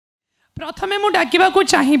प्रथमे मु डाकिबाकू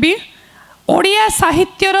चाहिबी ओडिया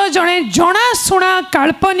साहित्यर जड़े जनाशुना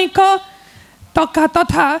काल्पनिक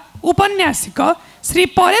तथा उपन्यासिक श्री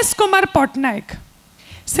परेश कुमार पट्टनायक।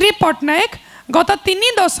 श्री पट्टनायक गत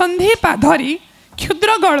 3 दशंधि धरी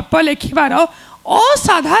क्षुद्र गल्प लेखिबार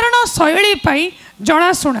असाधारण शैली पाई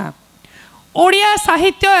जनाशुना। ओडिया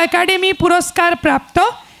साहित्य एकाडेमी पुरस्कार प्राप्त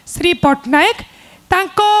श्री पट्टनायक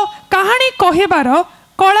तांको कहानी कहिबार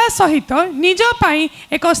कला सहित निज पाई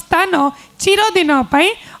एक स्थान चिरदिन पाई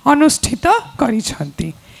अनुष्ठित करिसंती।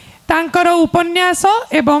 तांकर उपन्यास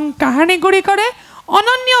एवं कहानी गुड़िकरे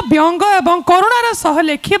अनन्य व्यंग एवं करुणार सह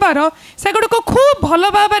लेखिबार सेगुड़िक खूब भल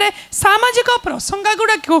भाव सामाजिक प्रसंग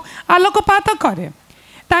गुड़ाक आलोकपात करे।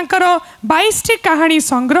 तांकर 22टी कहानी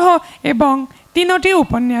संग्रह एवं 3टी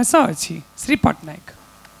उपन्यास अछि। श्री पट्टनायक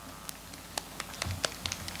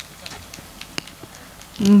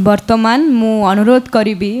वर्तमान मु अनुरोध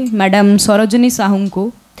करी मैडम सरोजिनी साहू को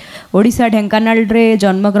ओडिशा ढेंकानाल रे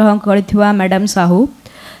जन्मग्रहण करथिबा मैडम साहू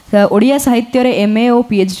ओडिया साहित्य रे एमए और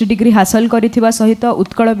पीएचडी डिग्री हासिल करथिबा सहित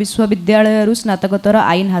उत्कल विश्वविद्यालय रु स्नातकोत्तर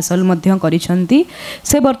आईन हासिल मध्य करिसंती।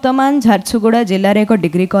 से वर्तमान झारसुगुड़ा जिले में एक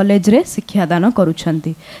डिग्री कॉलेज रे शिक्षादान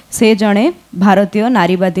करुछंती। से जणे भारतीय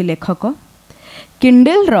नारीवादी लेखक।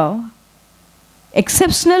 Kindle row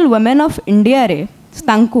exceptional women of India रे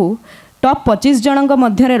तांकू टॉप 25 जनक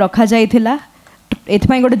मध्य रखा जाइथिला।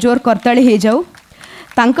 एथपाई गोटे जोर करताली हो जाऊ।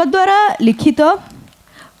 तांका द्वारा लिखित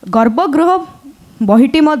गर्भगृह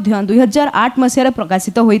बहीटी मध्य 2008 मसीह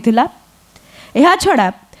प्रकाशित होइथिला। एहा छड़ा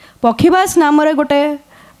पक्षीवास नाम रे गोटे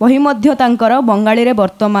बही मध्य तांकर बंगाली रे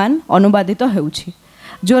वर्तमान अनुवादित हेउछि।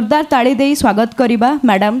 जोरदार ताली देई स्वागत करिबा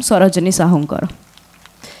मैडम सरोजिनी साहूंकर।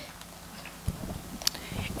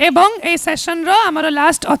 एवं ए सेशन रो हमर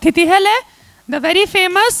लास्ट अतिथि हेले the very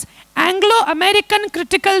famous Anglo American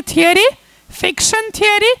critical theory fiction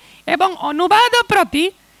theory एवं अनुवाद प्रति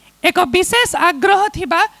एक विशेष आग्रह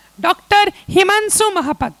थिबा डॉक्टर हिमांशु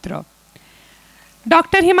महापात्र।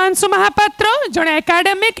 डॉक्टर हिमांशु महापात्र जड़े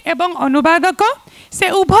एकाडेमिक एवं अनुवादक। से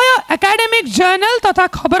उभय एकाडेमिक जर्नल तथा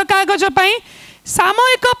खबर कागज पाई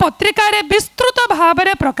सामयिक पत्रिका रे विस्तृत भाव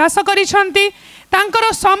में प्रकाश करिसंती।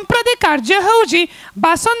 तांकर संप्रति कार्य होउजी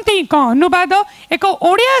बासंती को अनुवाद एक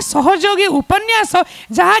ओडिया सहयोगी उपन्यास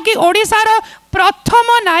जहाँकि ओडिशार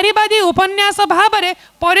प्रथम नारीवादी उपन्यास भाव में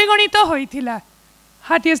परिगणित होइथिला।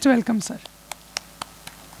 Heartiest welcome sir.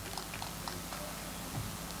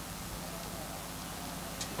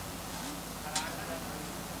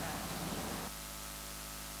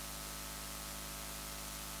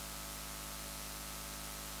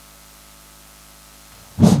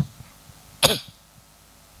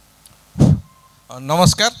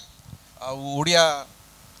 नमस्कार। ओडिया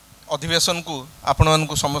अधिवेशन को आपण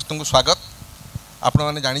मानकु समस्त को स्वागत। आपण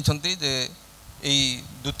माने जानी छंती जे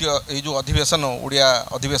द्वितीय ये जो अधिवेशन ओडिया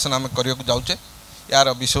अधिवेशन आम करने जाऊे यार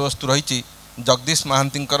विषय वस्तु रही जगदीश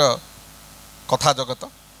महांतींकर कथा जगत।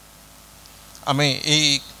 आमे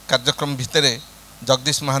यही कार्यक्रम भितर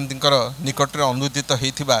जगदीश महांतींकर निकट में अनुदित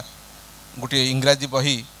होता गोटे इंग्राजी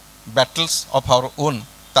बही बैटल्स ऑफ आवर ओन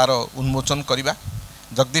तार उन्मोचन करवा।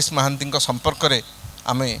 जगदीश महांती संपर्क में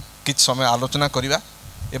आमे किछ समय आलोचना करवा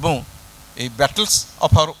एवं ये बैटल्स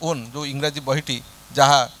ऑफ आवर ओन जो इंग्राजी बहीटी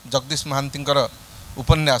जहाँ जगदीश महांतींकर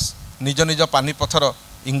उपन्यास निज निज पानीपथर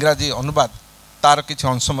इंग्राजी अनुवाद तार किछ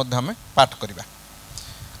अंश मध्य आमे पाठ करवा।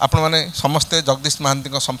 आपण माने समस्ते जगदीश महांती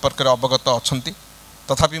संपर्क में अवगत अच्छी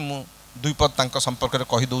तथापि मु दुई पद तांको संपर्क में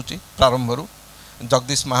कहीदे। प्रारंभरू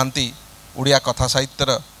जगदीश महांती ओडिया कथा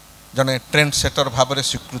साहित्यर जड़े ट्रेंड सेटर भाव में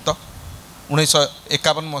स्वीकृत।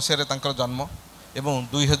 1951 मसीह तांकर जन्म एवं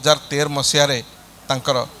 2013 मसीह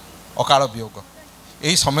तांकर अकाल वियोग।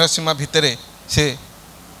 यही समय सीमा भितर से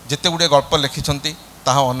जेते गुड़े गल्प लिखिछंती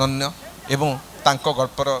ताहा अनन्य एवं तांको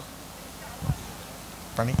गल्पर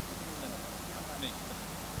पानी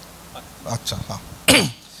अच्छा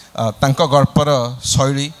हाँ तांको गल्पर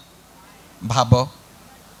शैली भाव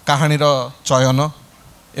कहानीर चयन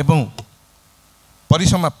एवं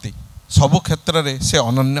परिसमाप्ति सबु क्षेत्र में से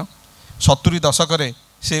अनन्य। 70 दशक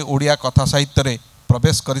से ओडिया कथा साहित्य रे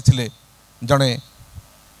प्रवेश करथिले जड़े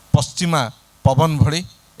पश्चिमा पवन भली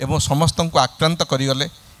एवं समस्त को आक्रांत करिगले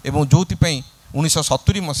एवं जोथिपई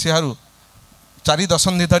 1970 मसीहारू 4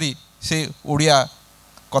 दशंधि धरी से ओडिया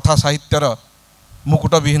कथा साहित्यर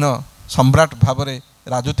मुकुटविहीन सम्राट भाव में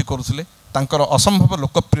राजनीति करुले। तांकर असंभव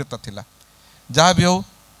लोकप्रियता थिला। जहाँ भी हो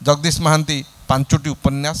जगदीश महांती 5टी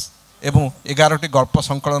उपन्यास एवं 11टी गल्प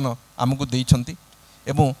संकलन आमको देइछंती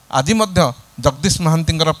एवं आज मध्य जगदीश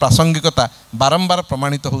महांतींकर प्रासंगिकता बारंबार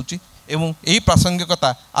प्रमाणित होउची एवं यही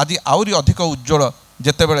प्रासंगिकता आज आउरी अधिक उज्ज्वल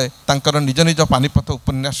जेतेबेले तांकर निज निज पानीपथ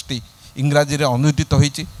उपन्यासटी इंग्राजी रे अनुदित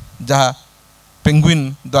होईची जहाँ पेंगुइन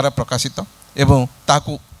द्वारा प्रकाशित एवं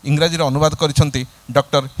ताकू इंग्राजी अनुवाद करिसेंती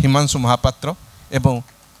डॉक्टर हिमांशु महापात्र एवं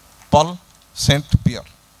पॉल सेंट पियर।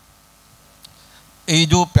 यही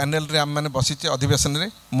जो पैनल रे आम मैंने बसीचे अधिवेशन रे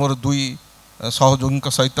मोर दुई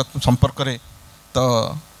सहयोगी सहित संपर्क रे तो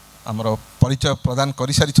आमर परिचय प्रदान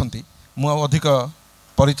कर सारी मु अधिक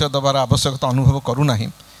परिचय दबार आवश्यकता अनुभव करूना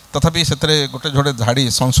तथापि से गोटे जोड़े झाड़ी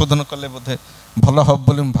संशोधन कले बोधे भल हम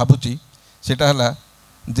बोली भावुची सेटा है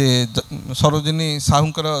जे सरोजिनी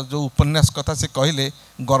साहूंकर जो उपन्यास कथा से कहले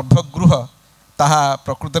गर्भगृह ताहा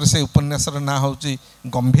प्रकृत से उपन्यासर ना होची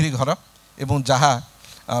गंभीर घर एवं जहाँ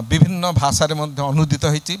विभिन्न भाषा रे मध्य अनुदित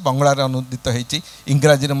होईची बंगला रे अनुदित होईची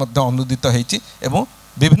इंग्राजी रे मध्य अनुदित होईची एवं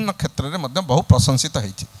विभिन्न क्षेत्र रे मध्य बहु प्रशंसित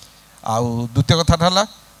होईची। आउ द्वितीय कथा हला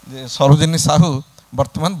जे सरोजिनी साहू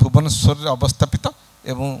वर्तमान भुवनेश्वर रे अवस्थापित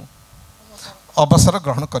एवं अवसर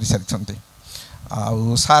ग्रहण कर सारी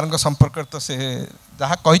आउ सार संपर्क तो से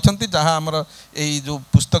जहाँ कही जहाँ आमर यही जो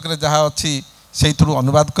पुस्तक रे जहाँ अच्छी से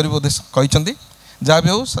अनुवाद कर कही जहाँ भी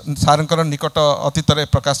हो सारंकर निकट अतीत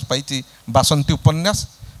प्रकाश पाई बासंती उपन्यास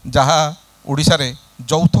जहाँ ओडिशा रे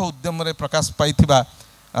यौथ उद्यम रे प्रकाश पाई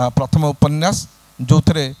प्रथम उपन्यास जो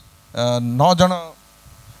थे 9 जन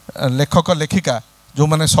लेखक लेखिका जो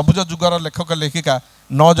माने सबुज जुगर लेखक लेखिका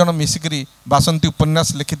 9 जन मिसिकरी बासंती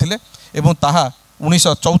उपन्यास लिखिथिले एवं ताहा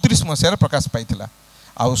 1934 मसीह प्रकाश पाइथिला।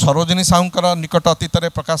 आउ सरोजिनी साहूंकर निकट अतीत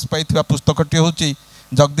प्रकाश पाई पुस्तकटी होची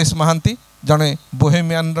जगदीश महांती जड़े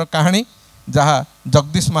बोहेमियान कहानी जहाँ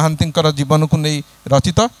जगदीश महांती जीवन को नहीं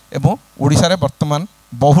रचित एवं ओडिशा रे वर्तमान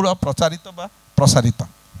बहुल प्रचारित बा प्रसारित।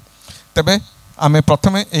 तेबे आमे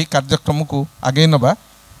प्रथमे यही कार्यक्रम को आगे नबा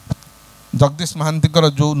जगदीश महांती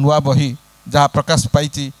जो नुआ बही जहाँ प्रकाश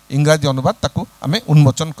पाई इंग्राजी अनुवाद ताकू आमे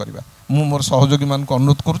उन्मोचन करवा। मु मोर सहयोगी मान को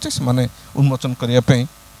अनुरोध करुचे से माने उन्मोचन करिया पे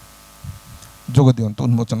जोग दियंतु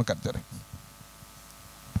उन्मोचन कार्य रे।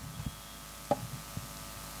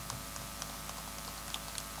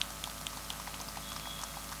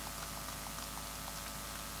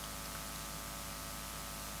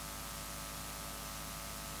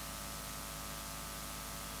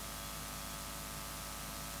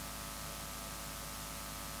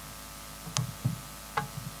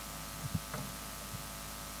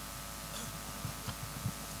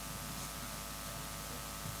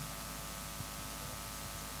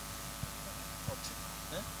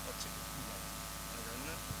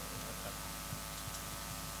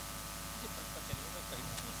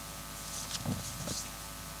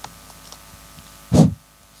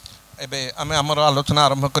 एबे आमे आमर आलोचना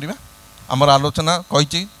आरंभ करिबा। आमर आलोचना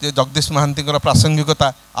कहिछि जे जगदीश महांती प्रासंगिकता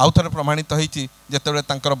आउ थरे प्रमाणित होईछि जेतेबेले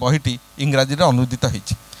तांकर बहिटी इंग्राजी रे अनुदित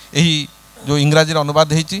होईछि। एही जो इंग्राजी रे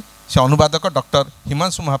अनुवाद होईछि से अनुवादक डॉक्टर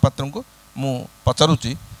हिमांशु महापात्र को मु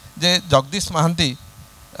पचारुछि जे जगदीश महांती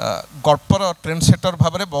गल्पर ट्रेंड सेटर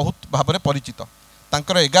भाव बहुत भाव परिचित।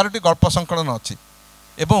 तांकर 11टी गल्प संकलन अछि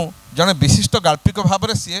एवं जने विशिष्ट गाल्पिक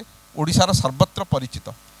भाव सी ओडिशार सर्वत्र परिचित।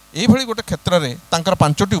 यही गोटे क्षेत्र में तांकर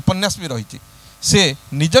 5टी उपन्यास भी रही से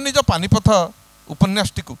निज निज पानीपथ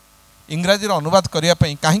उपन्यासटी को इंग्राजी अनुवाद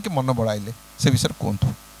करने कहीं मन बढ़ाइले से विषय कहतु।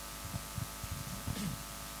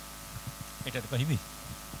 कहि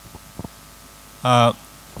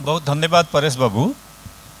बहुत धन्यवाद परेश बाबू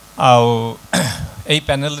आओ यही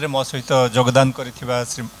पैनल रे मो सहित योगदान करिथिबा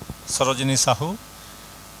श्री सरोजिनी साहू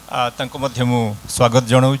तांको मध्य मु स्वागत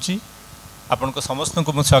जनाऊँगी। आपण को समस्त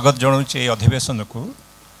को मु स्वागत जनाऊँगी अधिवेशन को।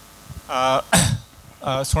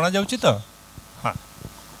 शुणा जाउची तो हाँ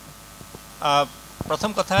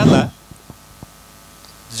प्रथम कथा है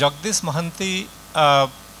जगदीश महांती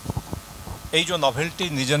यही जो नोवेल्टी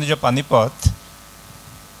निज निज पानीपत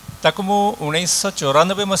ताकू मु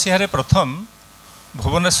 1994 मसीह प्रथम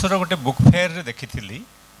भुवनेश्वर गोटे बुक फेयर रे देखी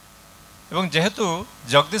एवं जेहेतु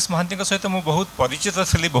जगदीश महांती सहित मु बहुत परिचित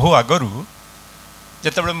थी बहु आगरू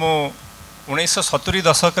जेतेबेले मु 1970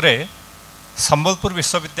 दशक रे संबलपुर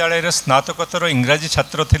विश्वविद्यालय रे स्नातकोत्तर इंग्राजी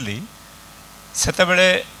छात्र थी सेतेबेले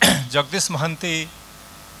जगदीश महांती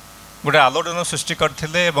गोटे आलोड़न सृष्टि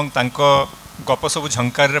करथिले एवं तांको गप सब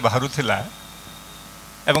झंकार रे बाहरुथिला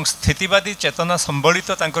एवं स्थितिवादी चेतना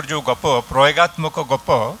संबलित तांकर जो गप प्रयोगात्मक गप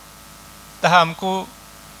ताहा हमको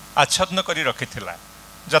आच्छन्न करी रखिथिला।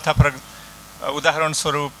 यथा उदाहरण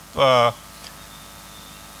स्वरूप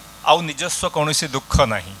आउ निजस्व कौनसी दुख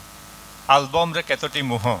नहीं, आल्बम रे केतोटी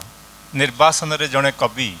मुह, निर्वासन रे जड़े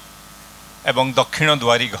कवि एवं दक्षिण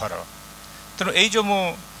द्वारी घर। तेणु यही जो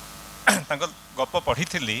गप पढ़ी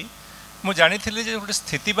थी मु जानी जे गोटे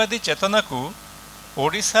स्थितिवादी चेतना को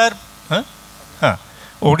ओडिशार हाँ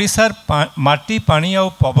ओडिशार माटी पानी आ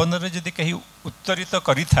पवन रे जदि कहीं उत्तरित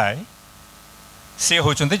करि थाए से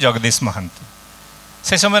होचंते जगदीश महांती।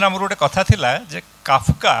 से समय आमर गोटे कथा थिला जे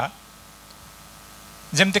काफका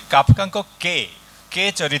जमती काफका के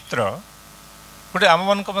के चरित्र गोटे आम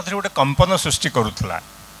मान मध्य गोटे कंपन सृष्टि करूला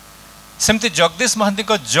सेमती जगदीश महांती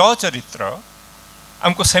ज चरित्र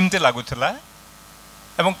आमको सेमती लगुला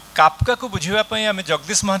एवं काफका को बुझापी आम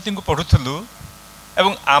जगदीश महांती को पढ़ुलु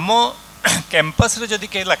एवं आम कैंपस रे जदि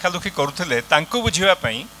के लेखालेखी करुले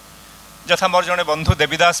बुझापी यथा मोर जड़े बंधु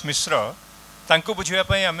देवीदास मिश्र तांको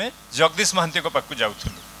बुझापी आम जगदीश महांती पाक जाऊँ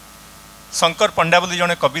शंकर पंडा बोली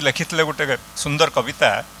जड़े कवि लिखिते गोटे सुंदर कविता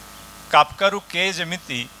काफकारु के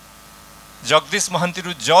जमिति जगदीश महांती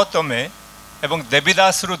ज तमे एवं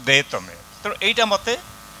देवीदास रु दे तमे तेणु यहीटा मते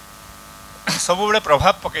सब बड़े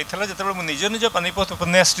प्रभाव पकई जो मुझे निज निज पानीपत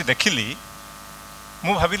उपन्यास देखिली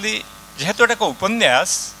मु भाविली जेहेतु एक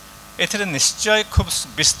उपन्यास ए निश्चय खूब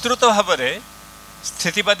विस्तृत भाव में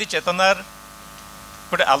स्थितिवादी चेतनार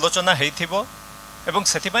गोटे आलोचना होइथिबो एवं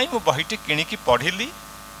सेथिबाई मु बहीटी किणिकी पढ़िली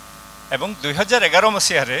एवं 2011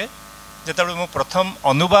 मसीह जेतबे मु प्रथम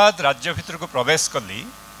अनुवाद राज्य भितर को प्रवेश कली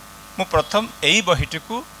मु प्रथम यही बहीटी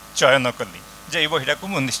को चयन कली जे ये बहीटा को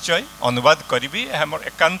मु निश्चय अनुवाद करी मोर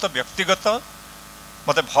एकांत व्यक्तिगत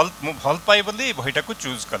मत भल पाई बोली बहीटा को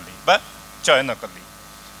चूज कली बा चयन कली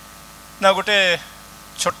ना गोटे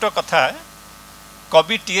छोट कथा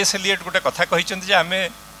कवि टीएस एलियट गोटे कथा कही आम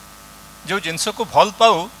जो जिनस को भल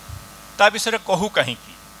पाऊ ता विषय कहू कहीं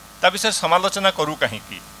ता विषय समालोचना करूँ कहीं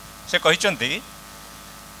से कहते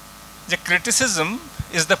जे criticism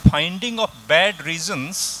is the finding of bad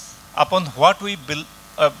regions upon what we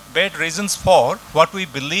bad reasons for what we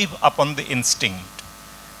believe upon the instinct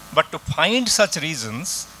but to find such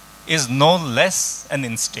regions is no less an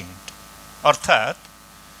instinct अर्थात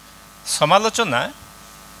समालोचना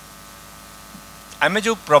आम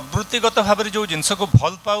जो प्रवृत्तिगत भाव में जो जिनस को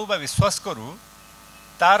भल पाऊ बा विश्वास करूँ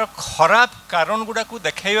तार खराब कारण गुड़ा को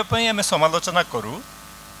देखाइबा आम समालोचना करूँ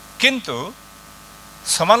किंतु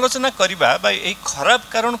समालोचना करिबा बा ए खराब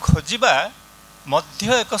कारण खोजिबा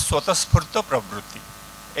मध्य एक स्वतःस्फूर्त प्रवृत्ति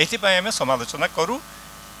एथिपाई आम समालोचना करूँ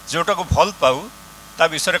जोटा को भल पाऊ ता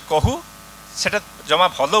विषय कहू सेटा जमा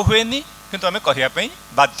भल हुएनी किंतु आम कहवाई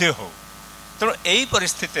बाध्य हो तेणु यही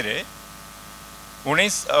परिस्थिति रे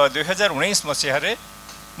 2019 मसीह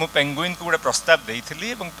मु पेंगुइन को गोटे प्रस्ताव देइथिली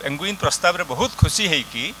एवं पेंगुइन प्रस्ताव रे बहुत खुशी है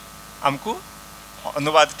कि आमको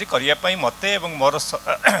अनुवादटी करने मते एवं मोर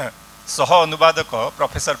सह अनुवादक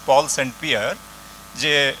प्रोफेसर पॉल सेंट पियर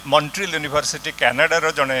जे मॉन्ट्रियल यूनिवर्सिटी कनाडार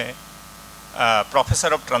जड़े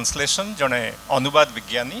प्रोफेसर ऑफ ट्रांसलेशन जड़े अनुवाद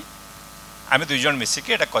विज्ञानी आम दुई जन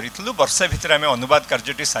मिसिकी एटा करूँ वर्षे भितर आम अनुवाद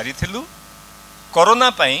कार्यटी सारी कोरोना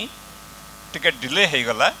पाई टिके डिले हो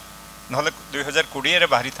गला ना 2020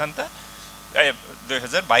 बाहरी था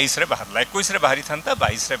 2022 रे बाहरला 21 रे बाहरी था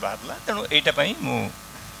 22 रे बाहरला तेणु यहीटापाई मु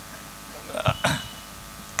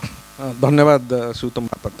धन्यवाद सुतम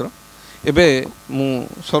महापात्र एबे मु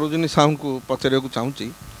सरोजिनी साहू को पचारे को चाहूँगी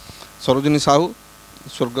सरोजिनी साहू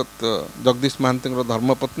स्वर्गत जगदीश महांती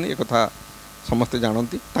धर्मपत्नी एक कथा समस्ते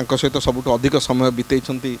जानती सहित सबुठ अधिक समय बीतई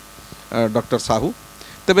डॉक्टर साहू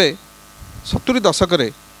तेबे 70 दशक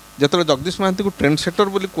जो जगदीश महांती को ट्रेंड सेटर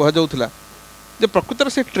बोली कहुला जे प्रकृतर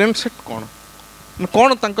से ट्रेंड सेट कौन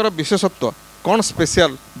कौन तांकर विशेषत्व कौन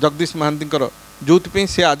स्पेशल जगदीश महांती जो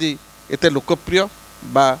से आज एते लोकप्रिय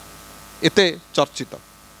बा एते चर्चित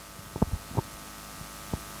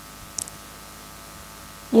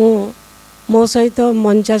मो सहित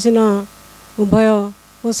मंचासीन उभय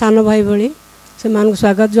मो सान भाई भली से मान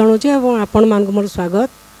स्वागत जनाऊँ और आपण मान मोर स्वागत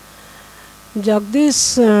जगदीश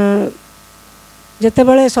जिते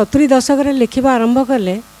बड़े 70 दशक लिखा आरंभ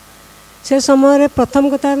कले से समय प्रथम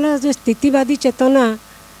कथा जे स्थितिवादी चेतना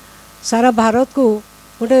सारा भारत को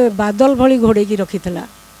गोटे बादल भली घोड़े रखी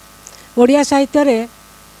ओडिया साहित्य रे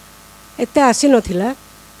एते आसी नथिला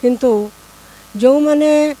किंतु जो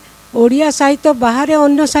माने ओडिया साहित्य बाहर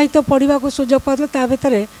अन्य साहित्य पढ़ा को सुजोग पाते ता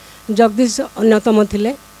भितर जगदीश अन्यतम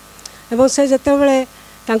थिले एवं से जेते बेले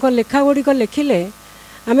तांको लेखा गुड़िक लिखिले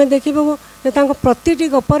आमे देखिबो जे तांको प्रतिटी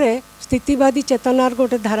गपरे स्थितिवादी चेतनार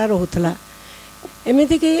गोटे धारा रोला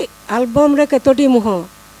एमती कि आल्बम रे केतोटी मुह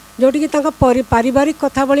जोटी कि तांको पारिवारिक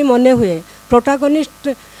कथा भली मने हुए प्रोटागनिस्ट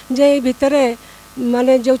जे भितर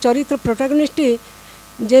माने जो चरित्र प्रोटागनिस्ट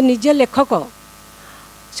जे निजे लेखक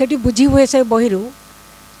सेठी बुझी हुए से बहिरू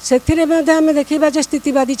से आम देखा जे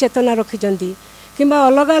स्थितिवादी चेतना रखिंट कि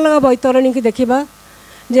अलग अलग बैतरणी की देखा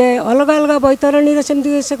जे अलग अलग बैतरणी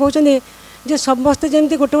से कहते जे समस्ते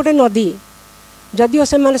जमी गोटे गोटे नदी जदिओ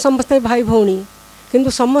से माने समस्ते भाई भौणी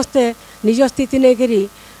किंतु समस्ते निज स्थिति नहीं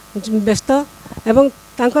व्यस्त एवं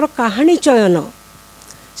तांकर कहानी चयन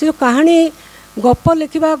से जो कहानी गप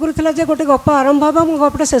लिखा आगुरी था जे गोटे गप आरंभ हम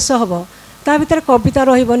गपटा शेष हम ता भीतर कविता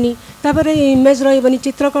रही तापर इमेज रही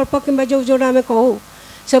चित्रकल्प कि जो जोड़ा आम कहू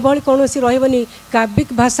से भली कौन रही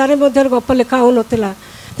काव्यिक भाषा गप लेखा हो नाला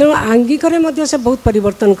तेणु आंगिकरे से बहुत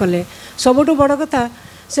परिवर्तन कले सबुठ बड़ कथा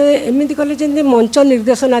से एमती कले जमी मंच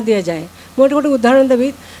निर्देशना दि जाए मुझे गोटे उदाहरण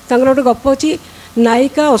देवी गोटे गप अच्छी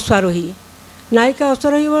नायिका अश्वारोही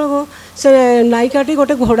बेलू से नायिकाटी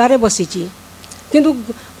गोटे घोड़ारे बसी किंतु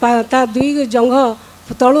ता दुई जंघ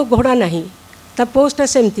तलू घोड़ा नहीं ता पोस्टा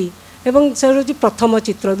सेमती एवं से हूँ प्रथम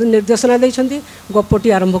चित्र निर्देशना देती गपटी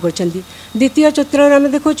आरंभ कर द्वितीय चित्र आम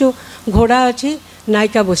देखु घोड़ा अच्छी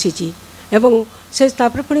नायिका बसी एवं से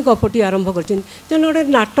पुणी गपटी आरंभ कर तेणु गोटे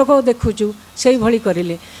नाटक देखुचु से भली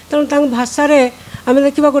करें तेणु भाषा आम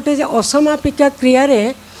देखा गोटे असमापिका क्रिया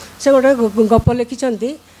से गोटे गप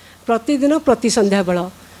लिखिं प्रतिदिन प्रति संध्या बेल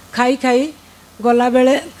खाई खाई गला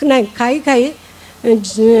बेले ना खाई खाई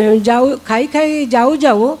जाऊ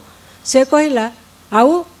जाऊ से कहला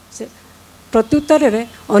आउ प्रत्युत्तर रे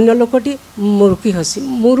अन्य लोकटी मुरुकी हसी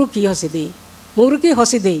दे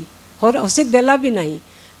हसी देला भी नहीं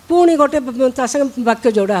पुणी गोटे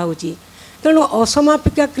वाक्य जोड़ा हो तेणु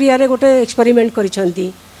असमापिका क्रिया गोटे एक्सपेरिमेंट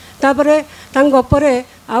करें गपरे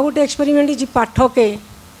आउ गोटे एक्सपेरिमेंट पाठके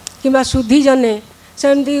कि सुधी जने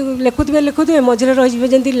सेमती लिखुवे मझे रही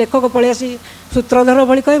जमी लेखक पलि आसी सूत्रधर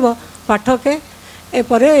भली कह पाठके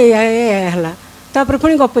एपर है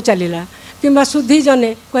पुणी गप चलला कि सुधी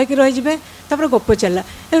जने कहीकि रही गप चलला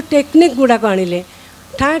ए टेक्निक गुड़ाक आनिले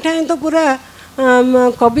ठाए ठाए तो पूरा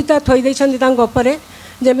कविता थई गपरे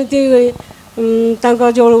जमीती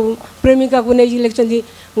जो प्रेमिका को नहीं लिखी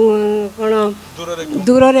कौन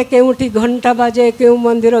दूर रे केउठी घंटा बाजे केउ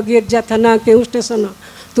मंदिर गिरजा थाना केउ स्टेशन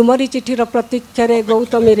तुमरी चिठीर प्रतीक्षारे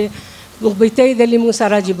गौतमी रे बीतई देली मु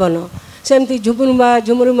सारा जीवन सेमती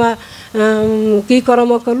झुमुरुमा कि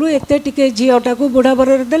करम कलु एते टिके झीटा को बुढ़ा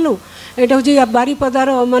बर देलु एटा हूँ बारीपदार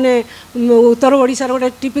माने उत्तर ओडिशार गोटे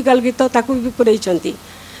टिपिकल गीत ताकू भी पुरैछंती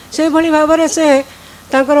से भली भाव से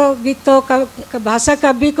तांकर गीत भाषा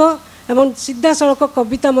काव्यिक एवं सीधा सड़क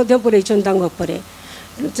कविता पुरैछन गपरे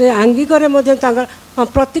से आंगिक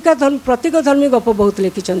प्रतीक धर्मी गप बहुत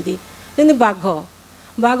लिखिं जमी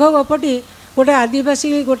बाघ गपटी गोटे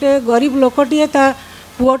आदिवासी गोटे गरीब लोकटे ता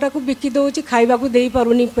पुआटा को बिकी दौर खावा दे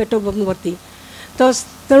पारुनी पेट भर्ती तो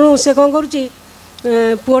तेणु से कौन करुच्ची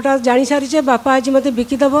पुआटा जानी सारी बापा आज मत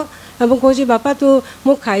बिकीदेव और कौच बापा तू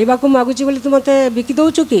मु खावा मागुची बोली तू मत बिकी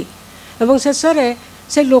दौचु कि शेष में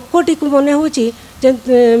से लोकटी को मन हो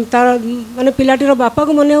तार माने पिलाटीर बापा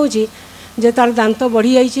को मन हो तार दांत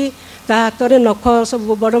बढ़ी जाइए हाथ में नख सब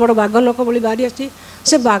बड़ बड़ बाघ नख बोली बाहरी आसी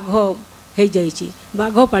से बाघ हो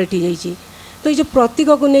बाघ पलटि जाइए तो ये प्रतीक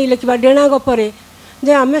को नहीं लिखा डेणा गपरे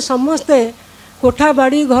जे आमे समस्ते कोठा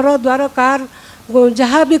बाड़ी घर द्वार कार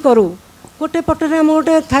जहाँ भी करूँ गोटे पटरे आम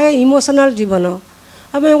गोटे थाए इमोशनाल जीवन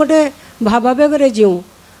आम गोटे भावावेगे जीऊँ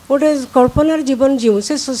गोटे कल्पनार जीवन जीऊँ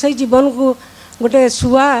से जीवन को गोटे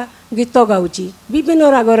शुआ गीत गाँची विभिन्न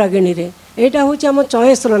राग रागिणी यहाँ हूँ आम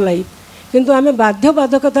चॉइसर लाइफ किंतु आम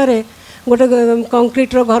बाध्यबाधकतार गोटे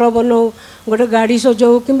कंक्रीटर घर बनाऊ गोटे गाड़ी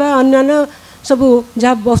सजाऊ कि अन्य सबू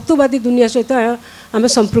जहाँ वस्तुवादी दुनिया सहित आम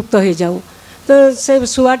संपृक्त हो जाऊँ तो से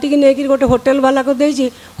शुआटी की नहीं गोटे होटेल वाला को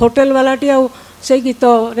देजी होटेल वालाटी आउ से गीत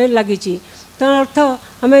रे लगी तो अर्थ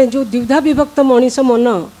आम जो द्विधा विभक्त मनीष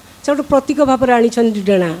मन से गोटे प्रतीक भाव में आनी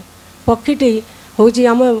डेणा पक्षीटी हूँ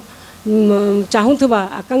आम चाहूबा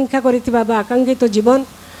आकांक्षा करिथिबा आकांक्षित जीवन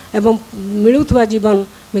एवं मिलुवा जीवन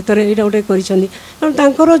भितर यहाँ गोटे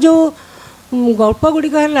कर जो गल्प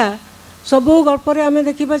गुड़िक है सबू गल्प आम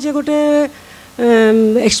देखा गोटे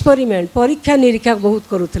एक्सपेरिमेंट परीक्षा निरीक्षा बहुत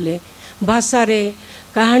करुले भाषा रे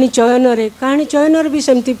कहानी चयन भी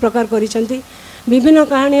सेमती प्रकार करिसेंती विभिन्न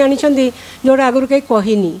कहानी आनी जोड़ा आगुरी कहीं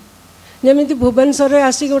कहनी जमी भुवनेश्वर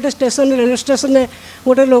आसिक गोटे स्टेशन रेल स्टेशन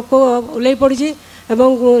गोटे लोक ओल्लै पड़ी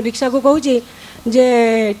एवं रिक्शा को कहूँ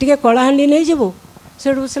जे टिके कलाहांडी नहीं जीवु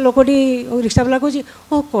से लोकटी रिक्शा वाला कहूँ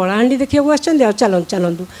ओ कलाहांडी देखा आसछन्ती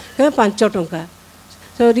चलतु कहे 5 टंका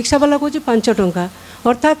तो रिक्शा वाला कहूँ 5 टंका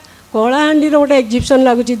अर्थात कलाहांडी गोटे एक्जिबिशन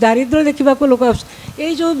लगुच दारिद्र्य देखा लोक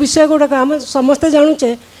ये जो विषय गुड़ाक आम समस्ते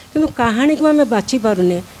जानुचे कि कहानी को आम बाछि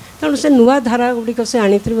पारुने तेणु से नुआ धारा गुड़िक से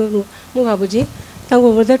आनी मुझे भावुची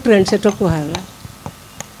बोधे ट्रेंड सेटर कहला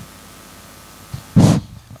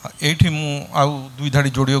ये दुई धाड़ी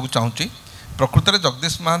जोड़िया चाहूँगी प्रकृत में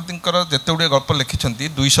जगदीश महांती जिते गुड़े गल्प लिखिं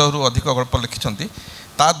 200 रु अधिक गल्प लिखिं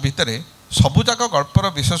ता भितर सबुजाक गल्पर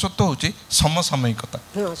विशेषत्व हूँ समसामयिकता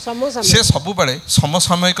से सबु बेले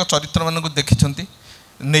समसामयिक चरित्र मानक देखिं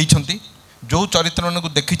नहीं जो चरित्र मानक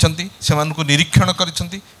देखिं से निरीक्षण कर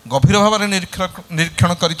गभीर भाव में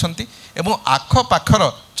निरीक्षण कर आखपाखर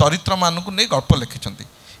चरित्र मानक नहीं गल्प लिखिं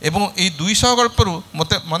एवं 200 गल्परू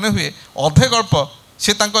मत मन हुए अधे गल्प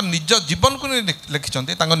से निज जीवन को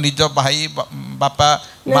लिखिं निज भाई बापा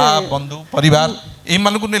माँ बंधु परिवार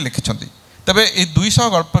यू नहीं लिखिं तेरे ये 200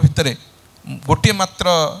 गल्प भितर गोटे मात्र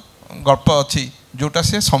गल्प अच्छी जोटा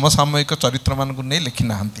से समसामयिक चरित्र मान नहीं लिखि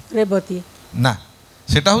ना ना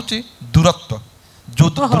सेटा हूँ दूरत्व जो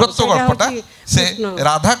दूरत्व गल्पटा से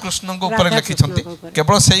राधा कृष्ण ऊपर लिखिं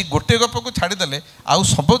केवल से गोटे गप को छाड़देले आउ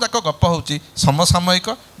सब जाक गप हूँ समसामयिक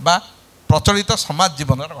बा प्रचलित समाज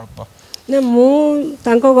जीवन गल्प ना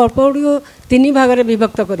मुझे गल्प गुड़ 3 भाग में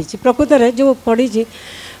विभक्त करी प्रकृत में जो पढ़ी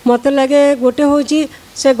मत लगे गोटे हूँ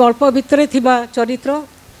से गल्प भितर थिबा चरित्र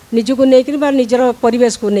निजको लेकिन बा निजर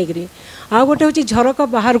परिवेश को लेकिन आ गोटे हूँ झरक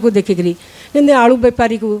बाहर को देखिकी जमी आलू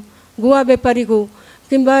बेपारी को गुआ बेपारी को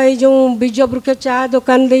किंबा ये जो बीज वृक्ष चा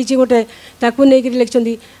दुकान देती गोटे ताकू नहीं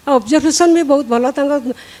लिखिं ऑब्जर्वेशन भी बहुत भल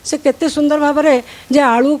से केते सुंदर भाव में जे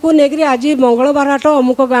आलू को लेकिन आज मंगलवार हाट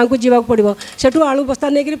अमुक गाँव को जावाक पड़ो सेठू आलू बस्ता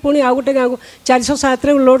नहीं पुणी आउ गोटे गाँव को 407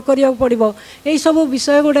 लोड करा पड़ो यही सब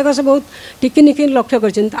विषय गुड़ाक से बहुत टिकिनिकी लक्ष्य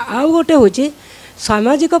कर गोटे हूँ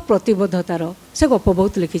सामाजिक प्रतिबद्धतार से गप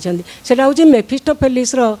बहुत लिखिं से हूँ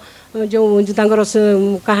मेफिस्टोफेलिस जो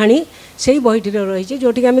कहानी से बहीटी रही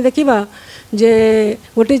जोटि आम देखा जे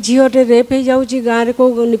गोटे झीटे रेप हो जाऊँगी गाँव में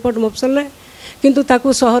कौ निपट मफसल किंतु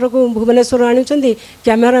ताकू सहर को भुवनेश्वर आनी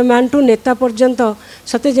कैमेरामैन टू नेता पर्यंत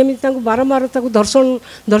सते जमी बारंबार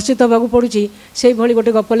दर्शित होगा पड़ुची से भली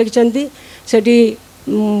गोटे गप लिखिं से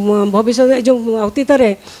भविष्य जो अतीत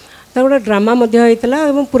गोटे ड्रामा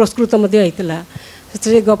होता पुरस्कृत होता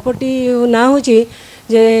से गपटी ना हूँ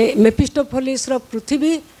जे मेफिस्टोफेलिस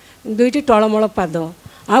पृथ्वी 2टी टलमल पाद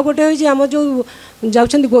आ गोटे हूँ आम जो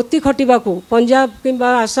जाऊँ गोती खटिबा को पंजाब किंबा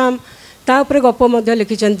आसाम तापर गप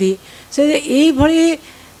लिखिं से यही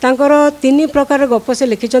तांकर 3 प्रकार गप से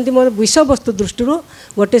लिखिं मोर विषय वस्तु दृष्टि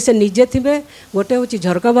गोटे से निजे थे गोटे हूँ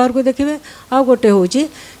झरका बाहर को देखिए आ गोटे हूँ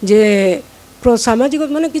जे सामाजिक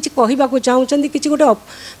माने किसी कहवाक चाहूँ कि गोटे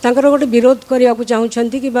गोटे विरोध करने को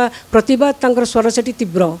चाहूँगी कि प्रतिवाद तांकर स्वर से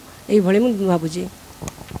तीव्र यही मुझे भावुँ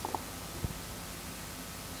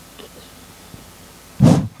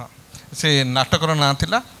से नाटकर ना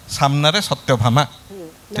थिला सामने सत्यभामा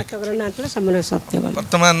नाटकर ना थिला सामने सत्यभामा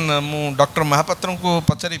वर्तमान मु डॉक्टर महापात्र को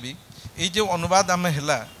पचारि ये जो अनुवाद आम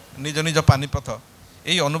है निज निज पानीपथ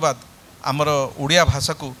यही अनुवाद आमर ओडिया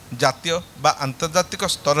भाषा को जातीय बा आंतर्जातिक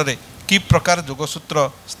स्तर रे कि प्रकार जोगसूत्र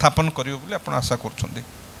स्थापन करियो बोली आपण आशा करछन्ती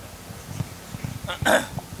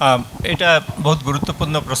एटा बहुत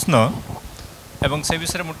गुरुत्वपूर्ण प्रश्न एवं से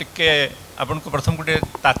विषय मु टिके आपन को प्रथम गोटे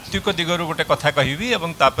तात्विक दिगरु गोटे कथा कहिबी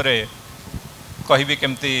एवं तापरे कहिबी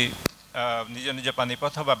केमती निज निज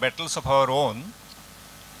पानीपथ बा बैटल्स ऑफ आवर ओन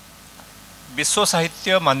विश्व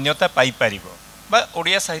साहित्य मान्यता पाई पारिबो बा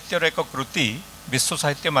ओडिया साहित्यर एक कृति विश्व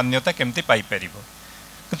साहित्य मान्यता केमती पाई पारिबो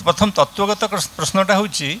किंतु प्रथम तत्वगत प्रश्नटा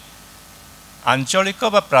होची आंचलिक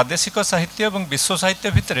बा प्रादेशिक साहित्य एवं विश्व साहित्य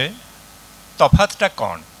भितरे तफातटा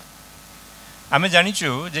कौन आमे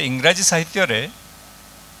जानिचु जे इंग्राजी साहित्य रे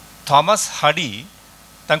थॉमस हार्डी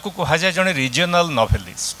तांको कहा जाए जने रीजनल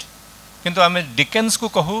नोवेलिस्ट किंतु आमे डिकेन्स को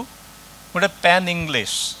कहू गोटे पैन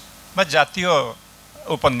इंग्लिश बा जातीय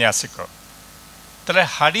उपन्यासिक तले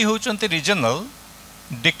हार्डी होचंती रीजनल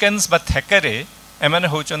डिकेन्स बा थेकेरे एमाने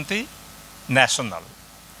होचंती नेशनल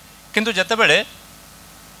किंतु जते बेले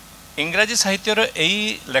इंग्राजी साहित्यर एई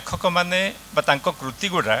लेखक माने बा तांको कृति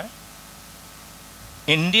गुडा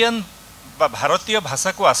इंडियन बा भारतीय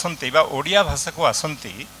भाषा को आसंती बा ओडिया भाषा को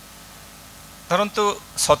आसंती धरतु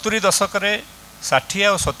 70 दशक 60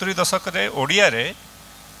 और 70 दशक ओडिया रे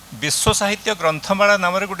विश्व साहित्य ग्रंथमाला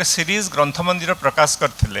नाम गोटे सीरीज ग्रंथ मंदिर प्रकाश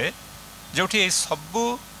करथिले जोठी सबू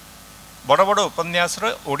बड़ बड़ उपन्यास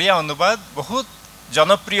ओडिया अनुवाद बहुत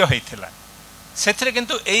जनप्रिय होइथिला सेथिरे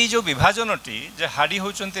किंतु एई जो विभाजनटी जे हार्डी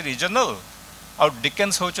होचंती रीजनल और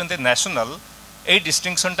डिकेन्स होचंती नेशनल एई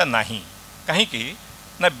डिस्टिंक्शनटा नाही कहीं कि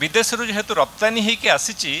ना विदेश जेहेतु रप्तानी होकर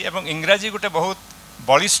आसी एवं इंग्राजी गोटे बहुत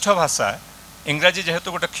बलिष्ठ भाषा इंग्राजी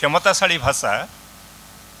जेहेतु गोटे क्षमताशाली भाषा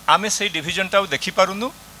आमे से डिविजनटा देखिपारुनु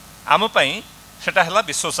आम सेटा है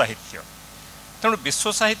विश्व साहित्य तेणु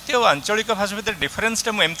विश्व साहित्य और आंचलिक भाषा भितर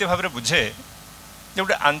डिफरेन्सटा मुझे एमती भाव में बुझे जो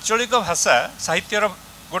गोटे आंचलिक भाषा साहित्यर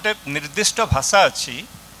गोटे निर्दिष्ट भाषा अच्छी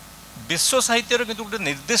विश्व साहित्यर किंतु गोटे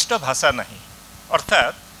निर्दिष्ट भाषा नहीं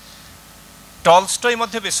अर्थात टॉल्स्टॉय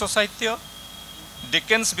मध्य विश्व साहित्य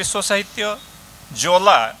डिकेन्स विश्व साहित्य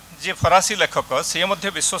जोला जी फरासी लेखक सी मध्य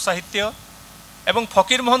विश्व साहित्य एवं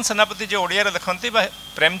फकीर मोहन सेनापति जो ओडिया लिखती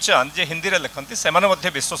प्रेमचंद जे हिंदी में लिखती से मध्य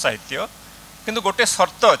विश्व साहित्य किंतु गोटे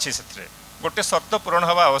शर्त अच्छी से गोटे शर्त पूरण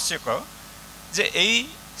हवा आवश्यक जे यही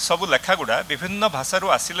सबू लेखा गुड़ा विभिन्न भाषारू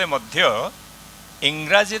आसिले मध्य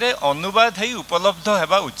इंग्राजी रे अनुवाद ही उपलब्ध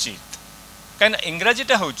होगा उचित कहीं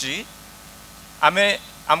इंग्राजीटा हूँ आमे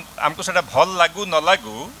आमको सेटा भल लागू न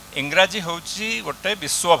लागू इंग्राजी होची गोटे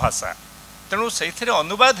विश्व भाषा तेणु से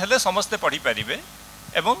अनुवाद हेले समस्ते पढ़ी पारिबे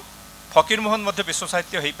एवं फकीरमोहन मध्य विश्व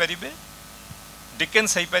साहित्य हो पारिबे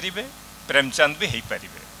डिकेन्स हो पारिबे प्रेमचंद भी हो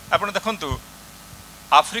पारिबे। आपण देखंतु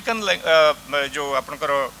आफ्रिकन जो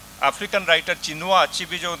आपनकर आफ्रिकन राइटर चिनुआ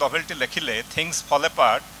अचिबी जो नोवेलटी लिखिले थिंग्स फॉल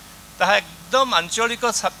अपार्ट ताहा एकदम आंचलिक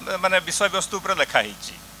माने विषय वस्तु उपर लिखा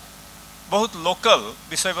हिची बहुत लोकल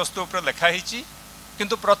विषय वस्तु उपर लिखा हिची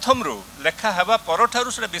किंतु प्रथम रु लेखा हेबा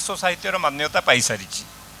परठारु से विश्व साहित्यर मान्यता पाई सारिची।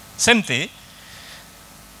 सेमती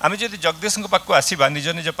आमे जदि जगदीश पाखु आसीबा निज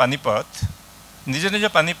निज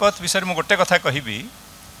पानीपत विषय में गोटे कथा कहबी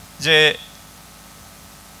जे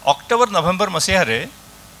अक्टोबर नवेम्बर मसीह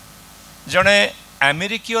जड़े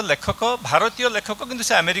अमेरिकीय लेखक भारतीय लेखक किंतु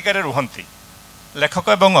से अमेरिका रे रुहंती लेखक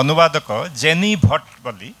एवं अनुवादक जेनी भट्ट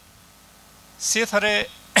बोली सी थरे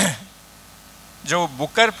जो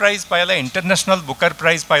बुकर प्राइज पाइला इंटरनेशनल बुकर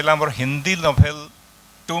प्राइज पाइला हमर हिंदी नोवेल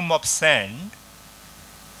टूम ऑफ सैंड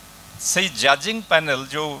से जजिंग पैनल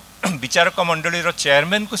जो विचारक मंडली रो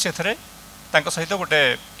चेयरमैन को से थरे तांको सहित गोटे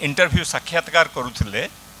इंटरव्यू साक्षात्कार करुथिले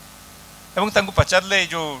एवं तांको पचारले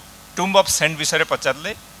जो टूम ऑफ सैंड विषय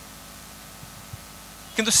पचारले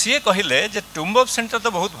किंतु सी कहले जे टूम ऑफ सैंड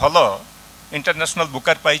तो बहुत भलो इंटरनेशनल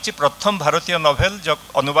बुकर पाइची प्रथम भारतीय नोवेल जो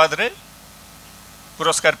अनुवाद रे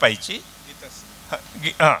पुरस्कार पाइची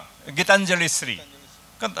गीतांजलि श्री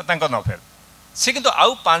तांको नोवेल से किंतु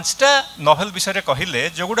आउ पांचटा नोवेल विषय कहले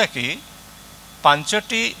जोगुड़ा कि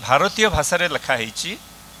पांचटी भारतीय भाषा रे लिखा हिची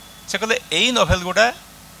से कहले एई नोवेल गुड़ा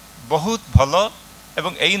बहुत भलो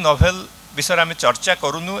एवं एई नोवेल विषय आम चर्चा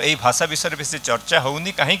करूनु एई भाषा विषय बेसी चर्चा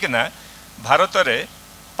होउनी कहीं ना भारत रे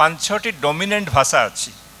पांचटी डोमिनेंट भाषा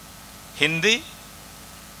अच्छी हिंदी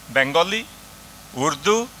बेंगली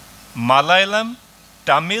उर्दू मलयालम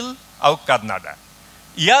तमिल आउ कन्नड़ा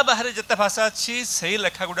या बाहर जिते भाषा अच्छी से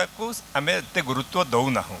लेखा गुड़ा को आम एते गुरुत्व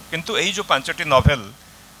दौना किंतु यही जो पांचटी नोवेल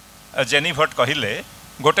जेनी भट्ट कहले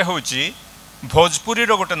गोटे हूँ भोजपुरी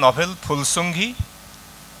रो गोटे नोवेल फुलसुंगी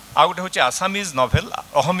आ गोटे हूँ आसामीज नोवेल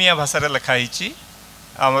अहमिया भाषा लिखाई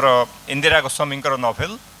आमर Indira Goswami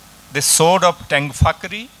novel the sword of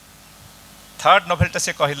टेंगफाकरी third नोवेलटा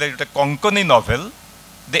से कहले गोटे Konkani novel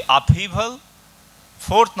the upheaval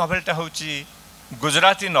fourth नोवेलटा हूँ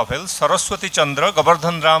गुजराती नोवेल सरस्वती चंद्र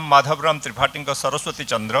गोवर्धन राम माधव राम त्रिपाठी सरस्वती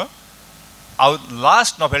चंद्र आउ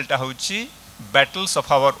लास्ट नोवेलटा हूँ battles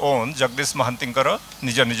of our own Jagdish Mahanti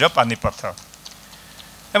निज निज पानीपथ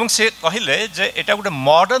एवं से कहले जे एटा गोटे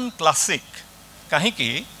मॉडर्न क्लासिक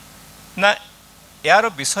कहीं ना यार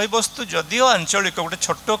विषय वस्तु जदिओ आंचलिक गोटे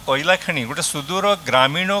छोट कोयला खणी गोटे सुदूर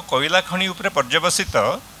ग्रामीण कोयला खणी उपरे पर्यवसित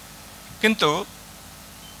किंतु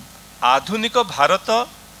आधुनिक भारत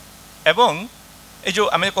एवं ये जो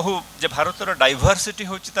आम कहू जे भारतर डाइवर्सिटी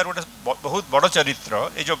हूँ तार गोटे बहुत बड़ चरित्र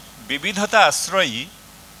ये जो विविधता आश्रयी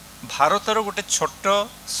भारतर गोटे छोट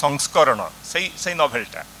संस्करण से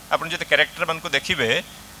नोवेलटा आप जो कैरेक्टर मान को देखिए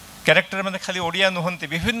कैरेक्टर मैंने खाली ओडिया नुहंती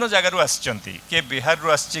विभिन्न जगार आसी किए बिहार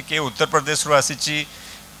रु आसी किए उत्तर प्रदेश रु आसी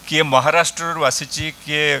किए महाराष्ट्र रु आसी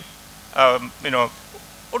किए यूनो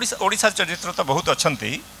ओडिशा चरित्र तो बहुत अच्छा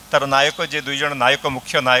तार नायक जे दुई जन नायक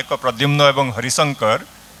मुख्य नायक प्रद्युम्न एवं हरिशंकर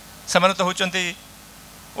से तो होती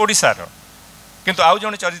ओडिशार किंतु आउ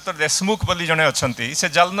जन चरित्र देशमुख बोली जड़े अच्छा से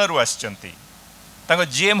जालना रु आसी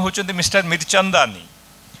जीएम होचंती मिस्टर मिर्चंदानी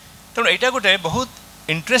तेणु यहाँ गोटे बहुत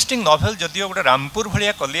इंटरेस्टिंग नोवेल जदिओ गोटे रामपुर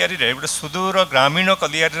भाया कलियारी रे गोटे सुदूर ग्रामीण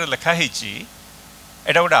कलियारी लिखाही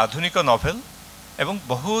यहाँ गोटे आधुनिक नोवेल एवं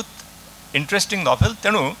बहुत इंटरेस्टिंग नोवेल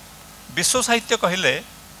तेणु विश्व साहित्य कहले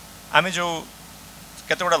आम जो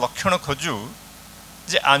केते गुड़ा लक्षण खोजु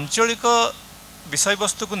जे आंचलिक विषय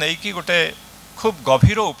वस्तु को लेकिन गोटे खूब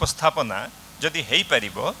गभीर उपस्थापना जदि हो पार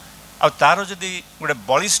आ तार जदि गोटे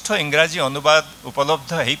बलिष्ठ इंग्राजी अनुवाद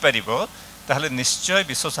उपलब्ध हो पार ताहले निश्चय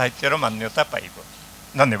विश्व साहित्यर मान्यता पाइब।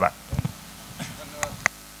 धन्यवाद।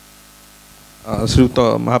 श्रीयुत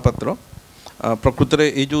महापात्र प्रकृत में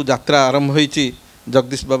ये जो यात्रा आरंभ होती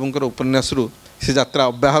जगदीश बाबूंकर उपन्यास से यात्रा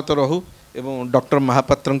अब्याहत रहू एवं डॉक्टर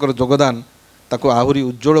महापात्रंकर योगदान ताको आहुरी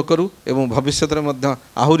उज्जवल करू एवं भविष्य में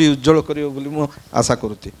आहुरी उज्जवल करियो बोली मु आशा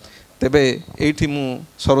करुच्ची। तेबे एठी मु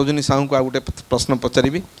सरोजिनी साहू को आ गोटे प्रश्न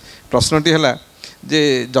पचारि प्रश्नटी है जे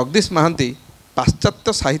जगदीश महांती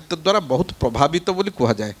पाश्चात्य साहित्य द्वारा बहुत प्रभावित बोली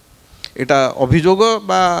कह जाए एटा अभियोग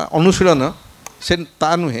बा अनुशीलन से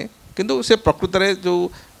ता नुहे किंतु से प्रकृत में जो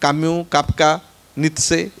काम्यू काप्का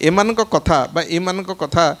नित्से एमानक कथा बा एमानक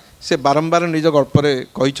कथा से बारंबार निज गल्परे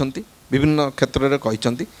कहिसंती विभिन्न क्षेत्र में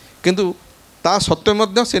कहिसंती किंतु ता सत्वे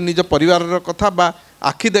मध्य से निज परिवार कथा बा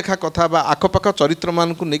आखि देखा कथा बा आखपाख चरित्र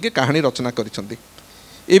मान को लेकिन कहानी रचना करिसंती।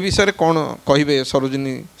 ए विषय कौन कहिबे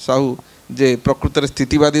सरोजिनी साहू जे प्रकृत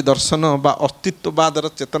स्थितिवादी दर्शन बा अस्तित्ववादर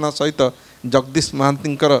चेतना सहित जगदीश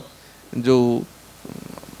महांतींकर जो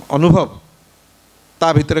अनुभव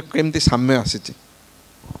ता भितर केमती साम्य आसी?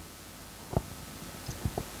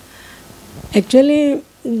 एक्चुअली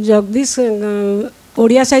जगदीश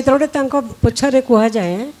ओडिया साहित्य गोटे पछरे कह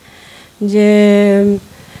जाए जे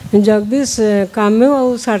जगदीश काम्य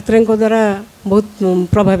और सार्त्रे द्वारा बहुत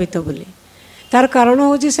प्रभावित बोली। तार कारण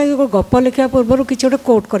हूँ से गप लिखा पूर्व कि गोटे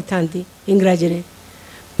कोट करते इंग्राजी रे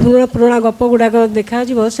पुराना पुराना गप गुड़ाक देखा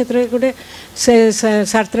से गोटे से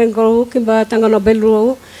सार्त्रे हो कि नोवेल रू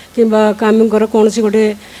हो कि काम्यर कौन सी गोटे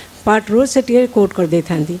पार्ट रू से कोट कर दे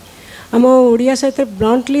था। आम ओडिया सहित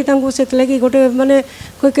ब्लंटली से लगी गोटे माने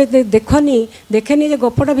कोई देखनी देखेनी जे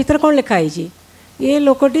गपटा भितर कौन लिखाई ये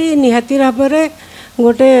लोकटी निहाती भाव में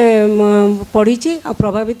गोटे पढ़ी आ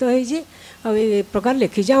प्रभावित होई ए प्रकार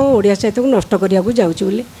लिखी आम ओडिया साहित्य को नष्ट करने को जाऊँ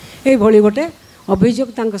बोली ये गोटे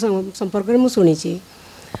अभियोग संपर्क में शुणी।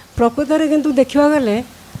 प्रकृत में किंतु देखा गले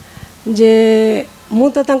जे मु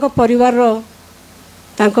तो परिवार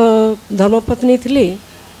धर्मपत्नी थी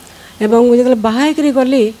एवं मुझे बाहा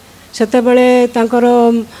गली सेते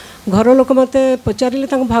घर लोक मत पचारे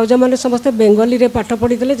भाउज मैंने समस्ते बेंगली रे पाठ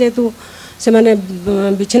पढ़ी जेहेतु से मैंने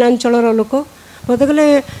विच्छिन्नांचल लोक मत कहले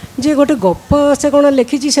जे गोटे गप से कौन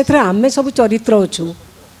लिखी से आमे सब चरित्र अच्छु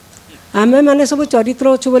आमे मैंने सब चरित्र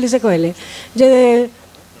अच्छु बोली से कहले जे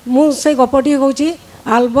मुझे गपटी हूँ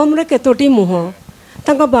आलबम रे केतोटी मुह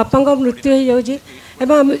तांको बापा मृत्यु हो जाऊँगी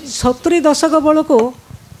 70 दशक बेलू को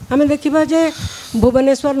आम देखा जे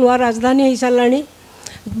भुवनेश्वर नुआ राजधानी हो सारा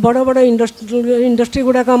बड़ बड़ इंडस्ट्री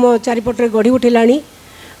गुड़ाक आम चारिपटे गढ़ी उठिला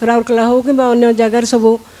राउरकेला हो कि अन्य जगार सब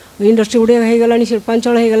इंडस्ट्री गुड़ाक हो गला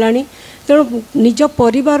शिल्पांचल हो गला तेणु निज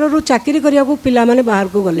परिवार चाकरी करने को पिला माने बाहर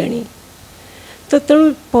को गले तो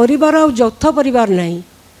तेणु परिवार आ यौथ परिवार ना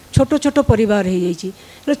छोट छोट परिवार हो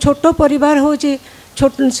जाइए छोट परिवार हूँ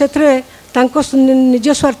से निज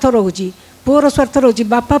स्वार्थ रोचे पुअर स्वार्थ रोचे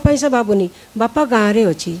बापा पाई से भावुनी बापा गाँव में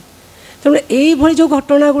अच्छी तेणु यही जो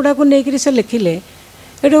घटना गुड़ाक लेकिन से लिखिले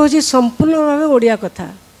ये हूँ संपूर्ण भाव ओडिया कथा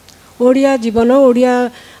ओडिया जीवन ओडिया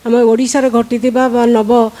आम ओडिशार घटी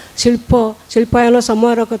नव शिल्पायन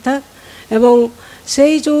समय कथा एवं से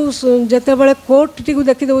जो जिते बड़े कोर्ट टी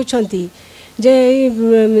देखी दौरान जे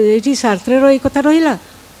ये सार्त्रे ये कथा रहा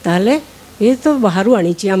ताले ये तो बाहर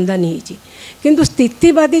आनी आमदानी होती किंतु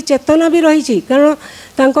स्थितिवादी चेतना भी रही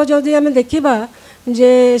कारण जदि आम देखा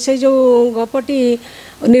जे से जो गपटी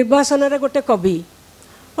निर्वासन रे गोटे कवि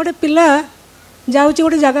गोटे पिला जाऊँ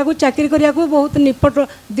गोटे जगह को चाकरी करने को बहुत निपट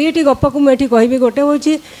दीटी गप को मुझे कहबी गोटे हूँ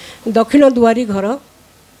दक्षिण दुआरी घर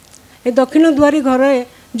ये दक्षिण दुआरी घर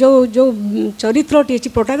जो जो चरित्रटी अच्छी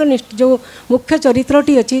प्रोटागनिस्ट जो मुख्य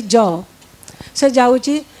चरित्रटी अच्छी से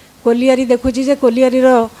जाऊँगी कोलियारी देखुची जे कोलियारी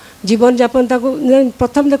जीवन यापन ताको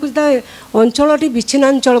प्रथम देखुची अंचलटी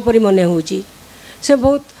विच्छिन्नांचल परी मने होची से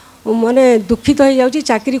बहुत माने दुखित हो जाऊँगी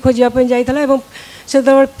चाकरी खोजापी जाइए से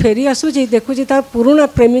फेरी आसूची देखुची तार पुराना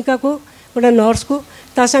प्रेमिका को गोटे नर्स को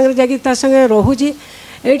ता संगे जाके रोची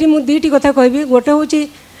ये मुझे दीटी कथा कहबी गोटे हूँ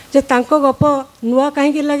जे तांको गप नुआ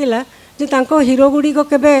कहीं लगिला जे तांको हीरो गुड़िक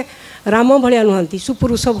केबे राम भलिया नुहंती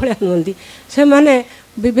सुपुरुष भलिया नुहंती से माने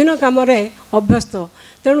विभिन्न काम अभ्यस्त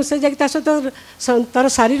तेणु से जाकि सहित तार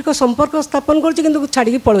शारीरिक संपर्क स्थापन कर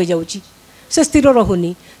छाड़ी पलि जाऊँगी से स्थिर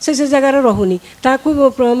रहुनी से जगार रहुनी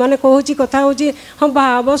ताकू माने कहूँ कथा हूँ हाँ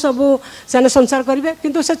बाहा सब से संसार करेंगे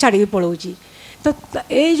किंतु से छाड़ी पलाऊँगी तो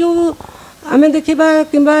ये जो आम देखा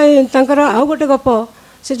कि आउ गोटे गप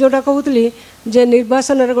से जोटा कहूली जे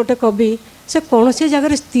निर्वासन रे गोटे कवि से कौन सी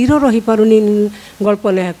जगह स्थिर रही पारुनी गल्प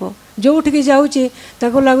लेखक जोठिकी जाऊँगी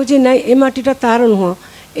लगुच ना ए माटीटा तार नुह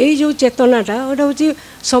यही जो चेतनाटा गोटे हूँ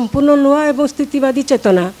संपूर्ण नुआ एवं स्थितिवादी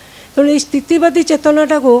चेतना तेणु ये स्थितिवादी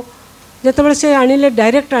चेतनाटा को जिते से आणिले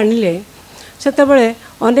डायरेक्ट आणिले से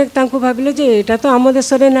अनेक भाविले जे एटा तो आम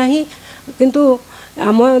देश में ना किंतु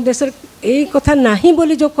आम देश यही कथा नहीं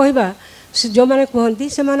बोली जो कहवा जो मैंने कहती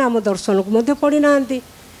से मैंने आम दर्शन को पढ़ी ना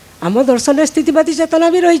आम दर्शन स्थितिवादी चेतना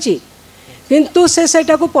भी रही किंतु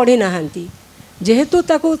सेटा को पढ़ी ना जेहेतु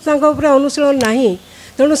अनुशीलन नहीं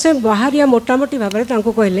तेणु से बाहरिया मोटामोटी भाव में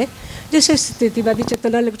कहले जे से स्थितिवादी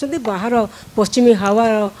चेतना लिखुं बाहर पश्चिमी हावा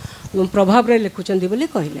प्रभाव रे लिखुं बोली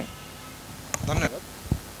कहले। धन्यवाद।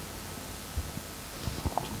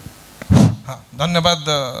 हाँ धन्यवाद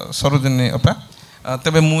सरोजिनी अपा।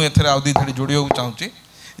 तेबे मु एथरे आउ दी थड़ी जोड़िया चाहूँगी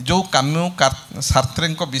जो काम्य सार्त्रे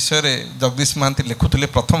विषय में जगदीश महांती लिखुले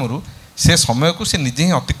प्रथम रू से समय को से निजे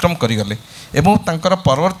ही अतिक्रम करगले एवं तांकर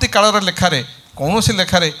परवर्ती कालर लेखारे कौन सी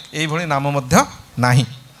लेखारे यही नाम मध्य नाही।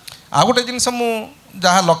 आ गोटे जिनस मु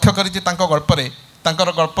जहाँ लक्ष्य करी गल्परे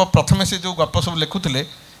तांकर गल्प प्रथमे से जो गल्प सब लिखुले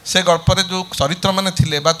से गल्पर जो चरित्र माने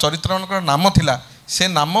थिले बा चरित्र मानकर नाम थिला से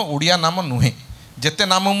नाम ओडिया नाम नुहे जेते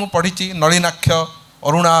नाम मु पढ़ी नलिनाक्ष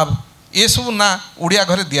अरुणाभ ये सब ना ओडिया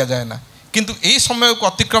घरे दि जाए ना किंतु यही समय को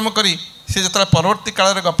अतिक्रम करी से जो परवर्ती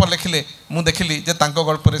काल में गप लिखिले मु देखिली जे तांको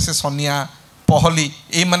गल्पर से सनिया पहली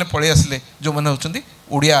ये मैंने पलि आसिले जो मैंने होचंदी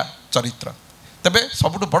ओडिया चरित्र तेबे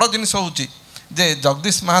सबुठ बड़ जिनिस होउची जे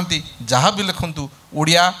जगदीश महांती जहाँ भी लिखंतु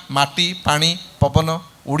ओडिया माटी पानी पवन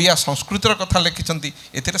ओडिया संस्कृतिर कथा लिखिंट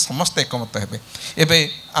ए समस्त एकमत हेबे एबे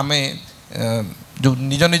आमे जो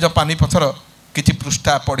निज निज पानीपथर किछि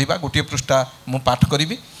पृष्ठा पढ़ा गोटे पृष्ठा मु पाठ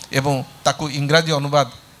करी एवं ताकू इंग्राजी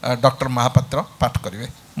अनुवाद डॉक्टर महापात्र पाठ करेंगे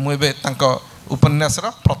मुझे उपन्यासर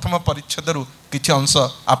प्रथम परिच्छेदरू किछि अंश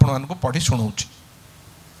आपण मानकु पढ़ी शुणाऊछि।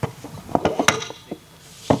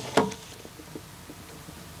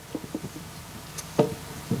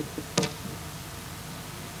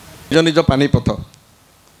 निज निज पानीपथ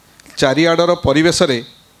चारिआडर परिवेश रे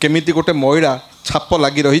केमिति गोटे मैला छाप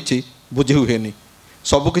लगी रही बुझी हुएनी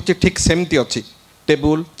सबकि ठीक सेमती अच्छी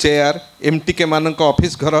टेबुल चेयर एमटीके मानक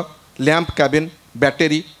ऑफिस घर लैंप कैबिन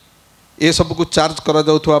बैटेरी ए सबको चार्ज करा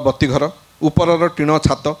जाउथवा बत्ती घर उपरर टीण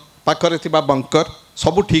छात पाखरे थिबा बंकर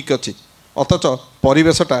सबू ठीक अच्छी अथच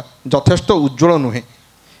परिवेशटा यथेष्ट उज्ज्वल नुहे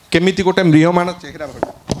केमिति गोटे म्रियमाण चेहरा भली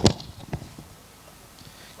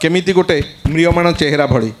केमिति गोटे म्रियमाण चेहरा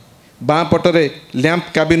भली बाँ पटरे लैंप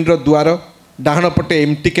कैबिन रो द्वार डाहण पटे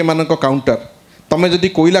एमटीके मानक काउंटर तमे जदि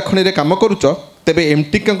कोईला खनि रे काम करूच तेबे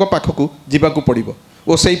एमटीके पाखक जीवाकू पड़िबो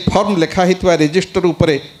ओ सेई फॉर्म लेखा हितवा रजिस्टर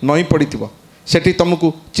उपरे नई पड़िथिबो सेठी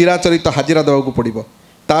तुमको चिराचरित हाजिरा देवाकू पड़िबो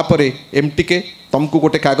तापरे एमटीके तुमको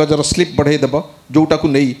गोटे कागजर स्लिप बढ़ाई देव जोटाकू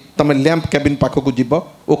नहीं तुम लैंप कैबिन पाखक जीव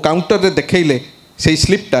ओ काउंटर रे देखैले सेई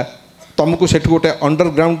स्लिपटा तुमको सेठी गोटे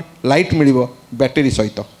अंडरग्राउंड लाइट मिलिबो बैटेरी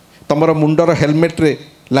सहित तुमर मुंडर हेलमेट रे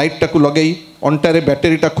लाइट टाकू लगे अंटारे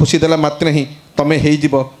बैटेरीटा खोसीदेला मात्र ही तुम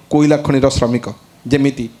हो कोईला खनिर श्रमिक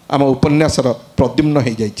जेमिति आम उपन्यासर प्रद्युम्न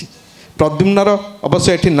हो जाइछि। प्रद्युम्नर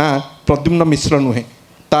अवश्य एठी ना प्रद्युम्न मिश्र नुहे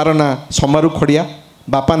तार ना समारू खड़िया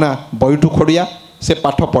बापा ना बैठू खड़िया से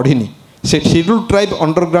पाठ पढ़िनी से शेड्यूल ट्राइब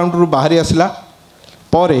अंडरग्राउंड रु बाहरी आसला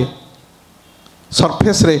परे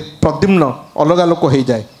सरफेस रे प्रद्युम्न अलगा लोक हो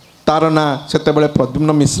जाए तार ना सेतेबेले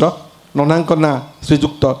प्रद्युम्न मिश्र ननांक ना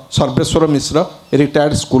श्रीजुक्त सर्वेश्वर मिश्र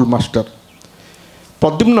रिटायर्ड स्कूल मास्टर।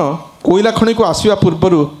 प्रद्युम्न कोईला खनि को आसवा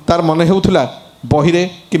पूर्वर तार मन होउथला बहिरे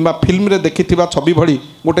किंबा फिल्म रे देखिथिबा छवि भली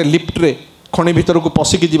गोटे लिफ्ट रे खनि भितर को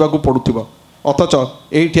पसिकी जीवाकू पड़ुथिबो अथच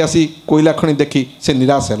एठी आसी कोईला खनि देखी से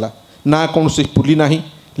निराश हैला ना कौनसी पुली नाही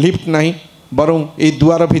लिफ्ट नाही बरं ए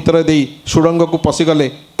दुआर भितर देई सुड़ंग को पसिगले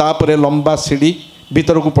तापरे लंबा सीढ़ी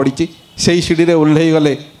भितर को पड़ी से सीढ़ी रे ओल्है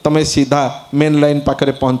गले तमे सीधा मेन लाइन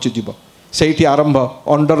पाखरे पहुँची जीव सेठी आरंभ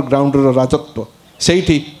अंडरग्राउंड राजत्व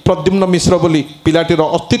सेठी प्रद्युम्न मिश्र बोली पिलाटीर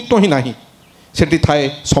अस्तित्व ही नाही सेठी थाए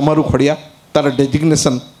समारू खड़िया तार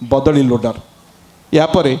डेजिग्नेशन बदली लोडर।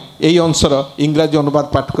 यापर यही अंशर इंग्राजी अनुवाद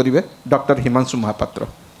पाठ करेंगे डॉक्टर हिमांशु महापात्र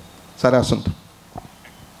सारे आसतु।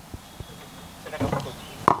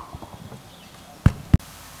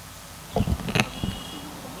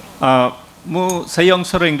 मु सही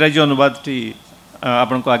अंशर इंग्राजी अनुवादटी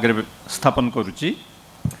आपण को आगे स्थापन करुच्ची।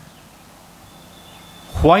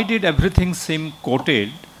 Why did everything seem coated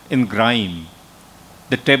in grime?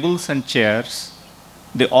 The tables and chairs,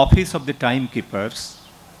 the office of the timekeepers,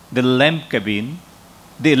 the lamp cabin,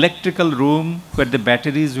 the electrical room where the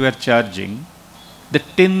batteries were charging, the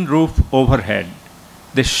tin roof overhead,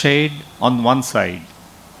 the shade on one side.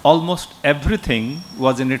 Almost everything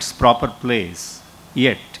was in its proper place,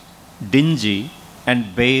 yet dingy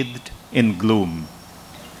and bathed in gloom.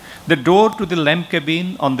 The door to the lamp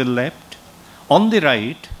cabin on the left, on the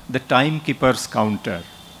right, the timekeeper's counter.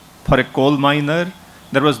 For a coal miner,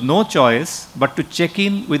 there was no choice but to check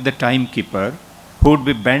in with the timekeeper, who would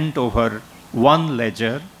be bent over one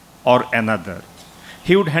ledger or another.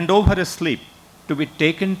 He would hand over a slip to be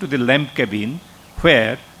taken to the lamp cabin,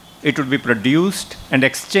 where it would be produced and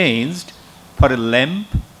exchanged for a lamp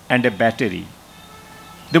and a battery.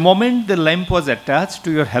 The moment the lamp was attached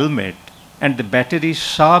to your helmet and the battery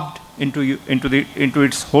shoved into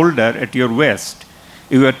its holder at your waist,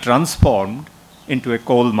 you were transformed into a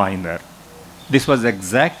coal miner. This was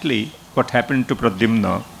exactly what happened to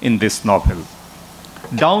Pradyumna in this novel.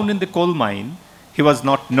 Down in the coal mine, he was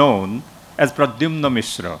not known as Pradyumna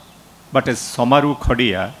Mishra, but as Somaru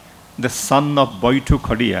Khodiya, the son of Boitu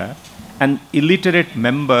Khodiya, an illiterate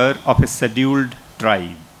member of a scheduled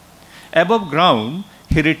tribe. Above ground,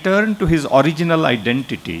 he returned to his original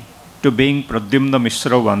identity, to being Pradyumna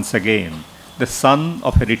Mishra once again, the son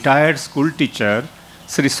of a retired school teacher,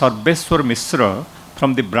 Sri Sarveshwar Mishra,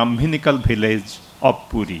 from the Brahminical village of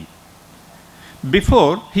Puri.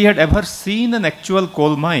 Before he had ever seen an actual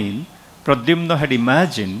coal mine, Pradyumna had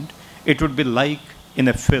imagined it would be like in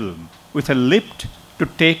a film, with a lift to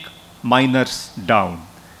take miners down.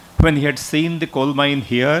 When he had seen the coal mine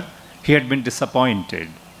here, he had been disappointed.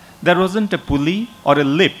 There wasn't a pulley or a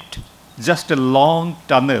lift, just a long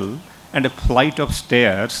tunnel and a flight of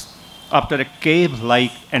stairs after a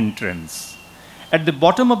cave-like entrance. At the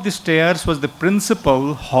bottom of the stairs was the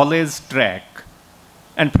principal haulage track,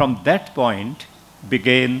 and from that point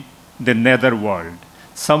began the netherworld.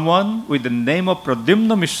 Someone with the name of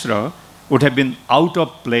Pradyumna Mishra would have been out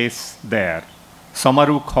of place there.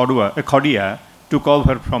 Samaru Khodia took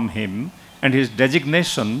over from him, and his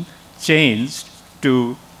designation changed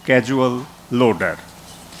to casual loader.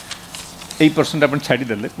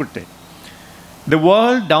 8% The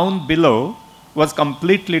world down below was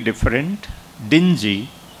completely different, dingy,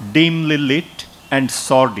 dimly lit, and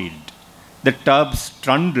sordid. The tubs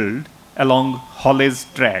trundled along haulage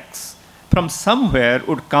tracks. From somewhere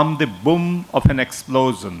would come the boom of an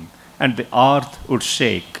explosion, and the earth would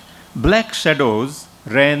shake. Black shadows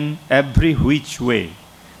ran every which way.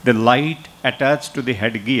 The light attached to the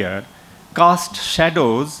headgear cast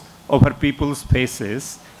shadows over people's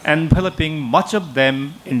faces, enveloping much of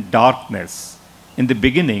them in darkness. In the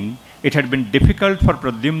beginning, it had been difficult for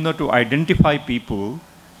Pradyumna to identify people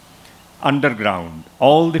underground.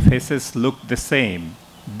 All the faces looked the same.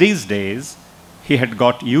 These days, he had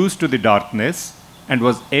got used to the darkness and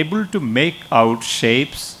was able to make out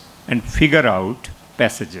shapes and figure out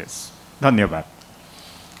passages. Dhanyavad.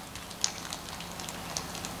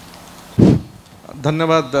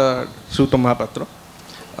 धन्यवाद श्रीयुत महापात्र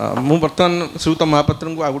मु बर्तमान श्रीयुत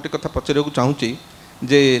महापात्र को आ गोटे कथा पचार चाहूँगी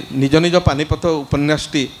जे निज निज पानीपथ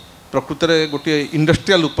उपन्यासटी प्रकृत में गोटे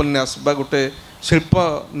इंडस्ट्रियल उपन्यास बा गोटे शिल्प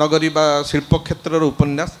नगरी बा शिल्प क्षेत्र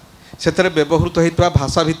उपन्यास से व्यवहृत होता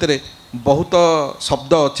भाषा भितर बहुत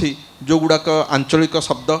शब्द अच्छी जो गुड़ाक आंचलिक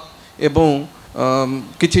शब्द एवं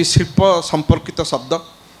किसी शिल्प संपर्कित शब्द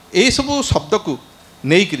यही सबू शब्द को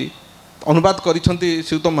लेकर अनुवाद करिसेंती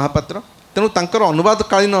श्रीयुत महापात्र तेणु तांकर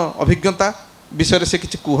अनुवादकालीन अभिज्ञता विषय से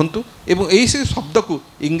किसी कहतु एवं यही से शब्द को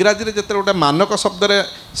इंग्राजी में जिते गोटे मानक शब्द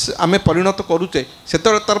आम परिणत करुचे से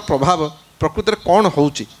तार प्रभाव प्रकृत में कौन हो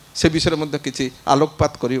विषय में किसी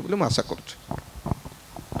आलोकपात करेंगे बोली आशा करुचे।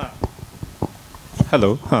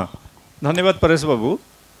 हेलो हाँ धन्यवाद परेश बाबू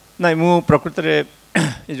ना मु प्रकृत में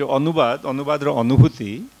ये जो अनुवाद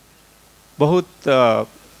अनुभूति बहुत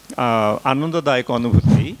आनंददायक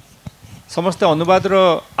अनुभूति समस्ते अनुवाद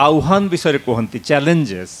आह्वान विषय कहती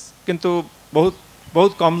चैलेंजेस किंतु बहुत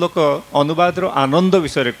बहुत कम लोक अनुवाद आनंद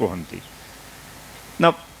विषय कहती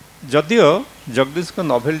ना जदियो जगदीश को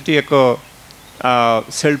नोवेल्टी एक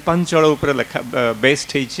शिल्पांचल उपर लेखा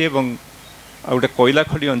बेस्ड होती गोटे कोयला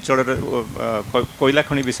खनि अंचल कोयला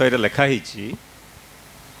खनि विषय लेखाही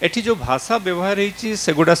एठी जो भाषा व्यवहार होती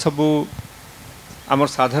सेगुड़ा सबू आमर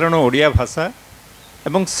साधारण ओडिया भाषा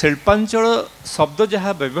एवं शिल्पांचल शब्द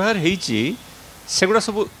जहाँ व्यवहार होती सेगुड़ा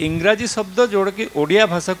सब इंग्राजी शब्द जोड़ा कि ओडिया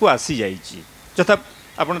भाषा को आसी जाइए जथा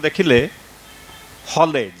आप देखिले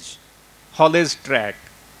haulage track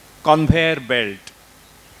conveyor belt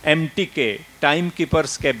MTK time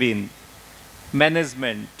keepers cabin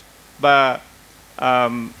management बा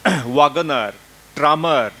वागनर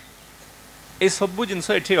ट्रामर ये सबू जिनस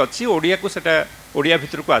ये अच्छी ओडिया को सेटा ओडिया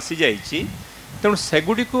भितर को आसी जाइए तेणु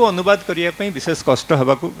सेगुड़ी को अनुवाद करने विशेष कष्ट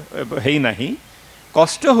है ना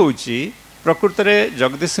कष्ट हूँ प्रकृत में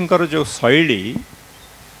जगदीश जो शैली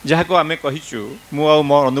जहाँ को आम कहीचु मु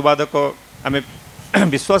मो अनुवादक आम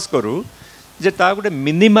विश्वास करूँ जे ता गोटे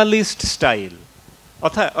मिनिमालिस्ट स्टाइल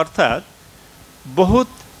अर्थात बहुत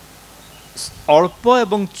अल्प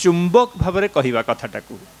एवं चुंबक भाव में कहवा कथाटा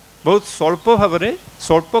को बहुत स्वल्प भाव में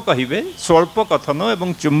स्वल्प कहे स्वल्प कथन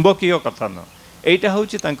एवं चुंबकीय कथन यहीटा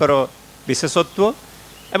हूँ विशेषत्व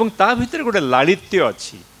एवं ता भितर गोटे लालित्य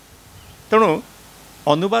अच्छी तेणु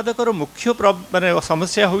अनुवादकर मुख्य माने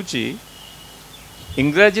समस्या होची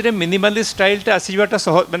इंग्राजी रे मिनिमाली स्टाइलटा आसीबाटा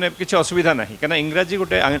माने किसी असुविधा नहीं कहीं इंग्राजी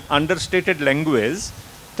गोटे अंडरस्टेटेड लैंग्वेज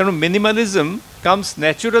तेणु मिनिमालिज्म कम्स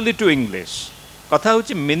नेचुरली टू इंग्लिश कथा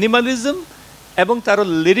होची मिनिमालिज्म एवं तार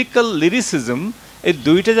लिरिसिज्म ए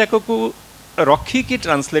दुईटा जाक को रखिकी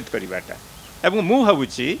ट्रांसलेट करवाटा एवं मु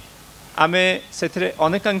भावुची आमे से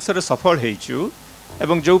अनेकांश सफल होइचु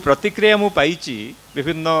एवं जो प्रतिक्रिया मु पाइची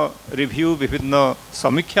विभिन्न रिव्यू विभिन्न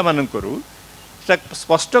समीक्षा मानकरू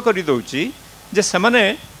स्पष्ट कर दौची जे सेमाने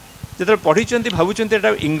जो पढ़ी भावुंट एटा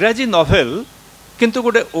इंग्राजी नोवेल किंतु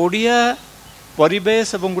गोटे ओडिया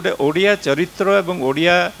परिवेश एवं गोटे ओडिया चरित्र एवं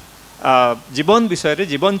ओडिया जीवन विषय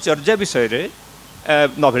जीवनचर्या विषय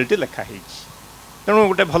नोवेल्टी लेखाही तेणु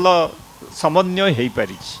गोटे भल समन्वय हो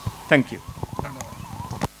पारी। Thank you.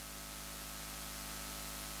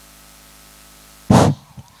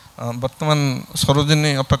 बर्तमान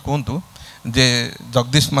सरोजिनी अपा कहतु जे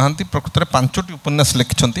जगदीश महांती प्रकृत में 5टी उपन्यास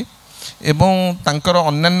लिखिं एवं तांकर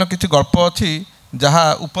अन्यान्य किसी गल्प अच्छी जहाँ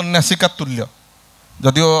उपन्यासिका तुल्य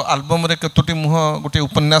जदिओ आल्बम रे केतोटी मुह गोटे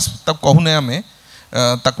उपन्यास कहूने आम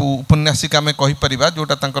ताकू उपन्यासिका आम कहीपर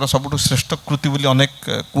जोटा तांकर सबुठ श्रेष्ठ कृति बोली अनेक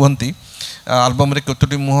कहती आल्बम रे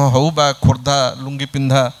केतोटी मुह हो बा खोर्धा लुंगी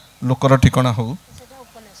पिंधा लोकर ठिकणा हो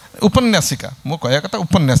उपन्यासिका मो कह कथा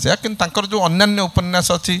उपन्यासिका कि जो अन्यान्य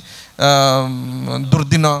उपन्यास अच्छी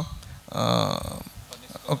दुर्दिन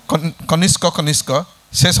कनिष्क कनिष्क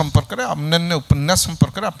से संपर्क में अन्यान्य उपन्यास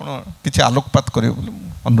संपर्क में आप किसी आलोकपात करेंगे बोली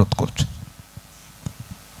अनुरोध करुँ।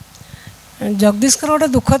 जगदीश गोटे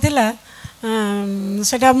दुख थिला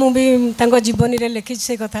सेटा मु भी तांको जीवनी रे लिखी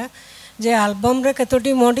से कथा जे आल्बम रे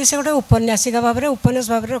केतोटी मोहंटी से गोटे उपन्यासिका भाव उपन्यास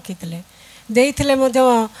भाव रखी देइथिले मध्य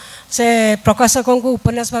से प्रकाशकों को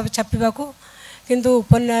उपन्यास भाव छापिबाकू किंतु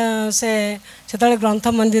उपन्यास से ग्रंथ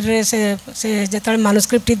मंदिर रे से जेतले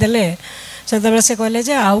मानुस्क्रिप्ट देले से कहले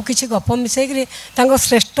जे आउ किछि गप मिसेकरी तांको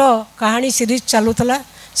श्रेष्ठ कहानी सीरीज चलुतला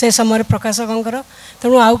से समय प्रकाशकों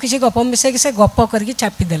तेणु आउ किछि गप मिसेक से गप करके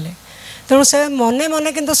छापिदेले तेणु से मने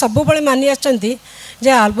मने किंतु सब बळे मानि आछंती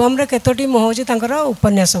जे आल्बम रे केतोटी मोह होची तांकर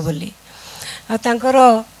उपन्यास बोली आ तांकर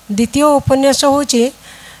द्वितीय उपन्यास होची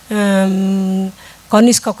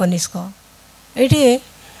कनिष्क कनिष्क एठी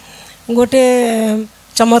गोटे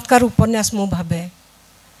चमत्कार उपन्यास मु भाबे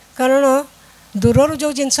कारण दूर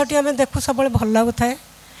जो जिनसटी आम देखू सब भल लगुए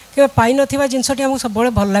कि पाई नथिबा जिनसटी आमको सब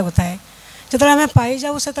भल लगुए जो आम पाई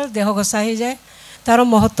जाऊ से देह घसा हो जाए तार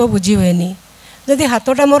महत्व बुझी हुएनी जदि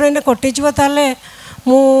हाथटा मोर इन कटिज ताले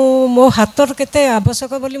मो हाथर केते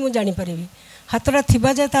आवश्यक बोली मु जानी परिबी हाथटा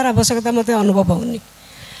थिबा जाए तार आवश्यकता मते अनुभव होनी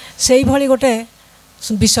सेई भली गोटे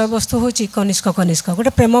विषय वस्तु होची कनिष्क कनिष्क गोटे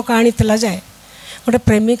प्रेम कहानी थिला जाए गोटे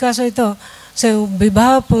प्रेमिका सहित से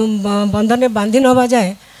विवाह बंधन बांधि नवा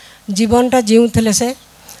जाए जीवनटा जीउथिले से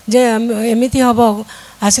जे एमिति हब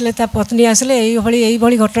आसिले ता पत्नी आसिले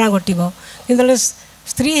यही घटना घटिबो किंतु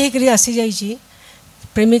स्त्री होकर आसी जाइछि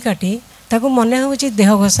प्रेमिकाटी ताकू मन हो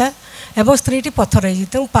देह घसा एवं स्त्रीटी पथर हो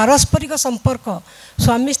तेणु पारस्परिक संपर्क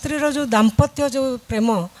स्वामी स्त्रीर जो दाम्पत्य जो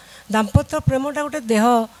प्रेम दाम्पत्य प्रेमटा गोटे देह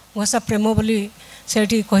घसा प्रेम बोली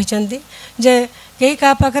सेठी कहिसंती जे कई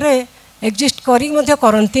का पाखरे एक्जिस्ट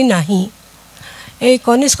करती नहीं ए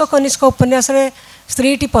कनिष्क कनिष्क उपन्यास रे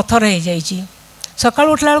स्त्रीटी पथर हो जाइछि सकाळ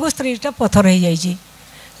उठला बेलू स्त्रीटा पथर हो जाइछि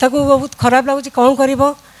ताकू बहुत खराब लगुच कौन करिवो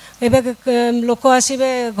एबे लोक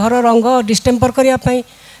आसीबे घर रंग डिस्टेम्पर करने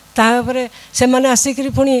तापर से मैंने आसिक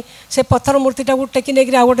पुणी से पत्थर मूर्तिटा को टेकी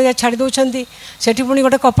नहीं आ गोटे छाड़ी दौरान से पुणी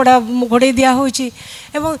गोटे कपड़ा घोड़े दिहूँ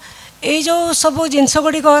एवं ये जो सब जिनस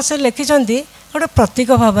गुड़िक से लिखिं गोटे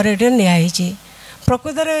प्रतीक भाव में नियाई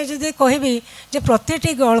प्रकृत में जब कहबी जे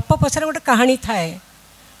प्रति गल्प पछारे गोटे कहानी थाए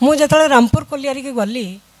मुझे जो रामपुर कोलियारी की गली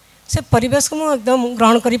से परिवेश को मुझे एकदम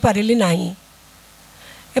ग्रहण कर पारिली नहीं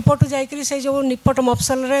एपटू जाकरी से जो निपट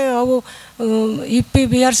मफसल यूपी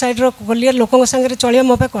बिहार साइड्र कोलिया लोकों संगे चलिए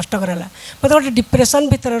मो कष्टकर है मत गोटे डिप्रेशन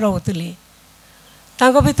भितर रोली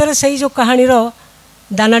भितर से जो कहानी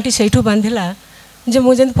दानाटी से बांधिला जे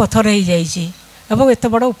मुझे पथर हो जाइए एत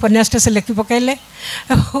बड़ उपन्यासटा से लिखि पकड़े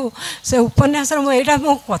से उपन्यास मुझा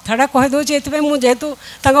मो कथाटा कहीदे ये जेहेतु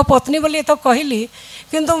पत्नी बोली तो कहली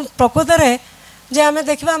किंतु प्रकृत में जे आम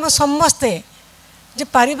देखा आम समस्ते जे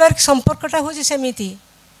पारिवारिक संपर्कटा हूँ सेमती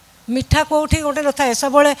मिठा कौटी गोटे न थाए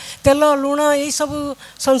सब तेल लुण यही सब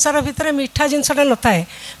संसार भितर मिठा जिनसटा न थाए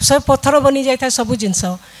सब पत्थर बनी जाए सब जिनस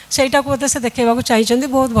सेटा को से देखा चाहिए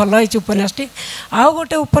बहुत भल होती उपन्यासटी आउ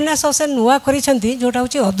गोटे उपन्यास से नुआ जोटा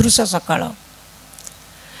हूँ अदृश्य सकाळ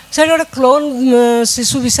से गोटे क्लोन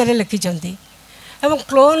शिशु विषय लिखिं एवं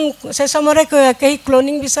क्लोन से समय कहीं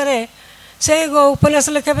क्लोनिंग विषय से उपन्यास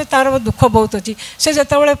लिखा तार दुख बहुत अच्छी से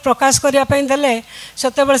जिते प्रकाश करने देले से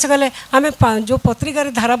कहले आम जो पत्रिकार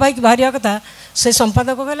धारावाहिक बाहर कथा से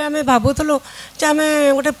संपादक कहले आम भावुलु जे आम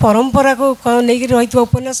गोटे परंपरा को लेकिन रही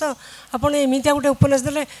उपन्यास आपड़ एमती गोटे उपन्यास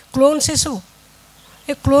देले क्लोन शिशु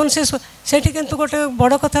ए क्लोन शिशु से किंतु गोटे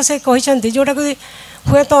बड़ कथा से कहते जोटा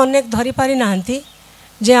हुए तो अनेक धरी पारि नाहंती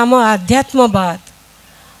जे आम आध्यात्मवाद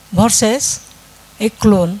वर्सेस ए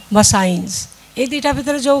क्लोन बा साइंस ये दुटा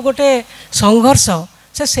भितर जो गोटे संघर्ष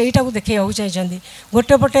से सहीटा को देखा चाहिए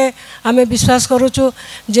गोटे पटे आम विश्वास करुचु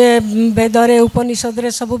जे वेदरे उपनिषद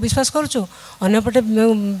सब विश्वास करुचु अन्यपटे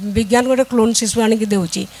विज्ञान गोटे क्लोन शिशु आणिक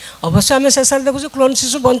देउची अवश्य आम शेष देखु क्लोन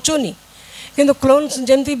शिशु बंचुनी किंतु क्लोन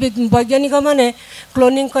जमती वैज्ञानिक माने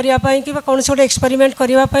क्लोनिंग करने कि कौन गोटे एक्सपेरिमेंट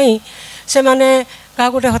करने से माने क्या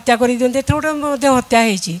गोटे हत्या कर दिखते गोटे हत्या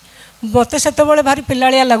होती मत से भारी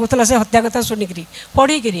पिलाड़िया लगुला से हत्या कथा शुणिक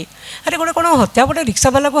पढ़ी अरे गोटे कौन हत्या गोटे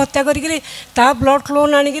रिक्सावाला को हत्या करी ब्लड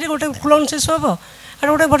क्लोन आणिक गोटे क्लोन शिशु हम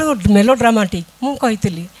गोटे गोटे मेलो ड्रामाटिक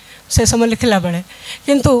मुझे से समय लिखला बेले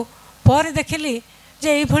किंतु पर देखिली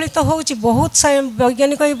जे ये तो हूँ बहुत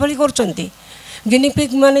वैज्ञानिक ये कर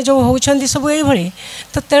गिनिपिग माने जो होती सब ये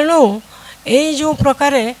तो तेणु यही जो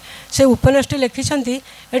प्रकार से उपन्यासटी लिखिं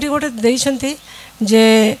ये गोटे देती जे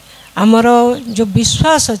आमर जो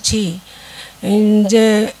विश्वास अच्छी जे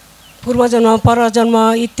पूर्वजन्म परजन्म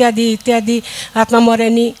इत्यादि इत्यादि आत्मा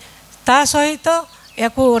मरेनी ता सहित या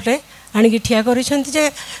गोटे आणिकी ठिया कर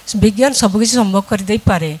विज्ञान सबकि संभव करदे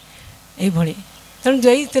पारे ये तेणु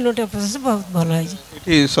यही तीनोटी प्रोसेस बहुत भल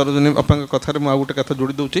है। सरोजिनी अपना कथार मुझे गोटे कथा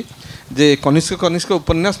जोड़ी दूसरी जे कनिष्क कनिष्क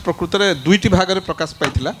उपन्यास प्रकृत में दुईटी भाग में प्रकाश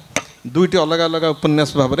पाई दुईटी अलग अलग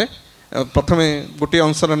उपन्यास भाव में प्रथम गोटे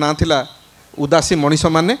अंशर ना थिला उदासी मनीष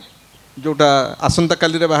माने जोटा आसंता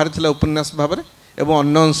काली बाहर थिला उपन्यास भाव में एवं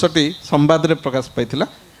अन्य अंशटी संवाद में प्रकाश पाई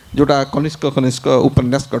जोटा कनिष्क कनिष्क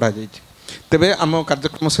उपन्यास गढ़ा जाइए। तेबे आम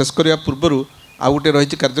कार्यक्रम शेष करने पूर्व आउ गोटे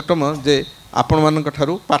रही कार्यक्रम जे आपण मान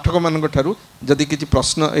पाठक मान जदि किसी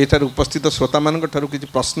प्रश्न ये उपस्थित श्रोता मान किसी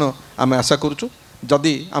प्रश्न आम आशा करुचु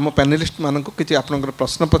जदि आम पैनलिस्ट मान किसी आपंकर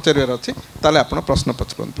प्रश्न पचार अच्छे ताले आप प्रश्न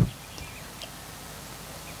पचारतु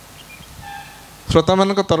श्रोता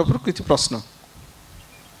मान तरफ किसी प्रश्न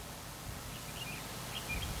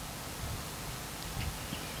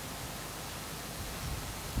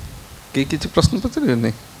कई किसी प्रश्न पचारे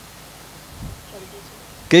नहीं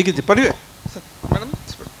कई किसी पढ़े मैडम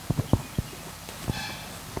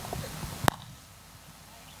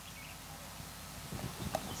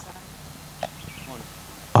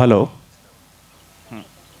हेलो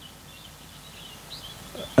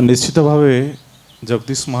निश्चित भाव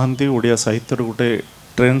जगदीश महांती ओडिया साहित्य गोटे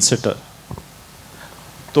ट्रेंड सेटर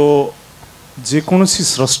तो जेकोसी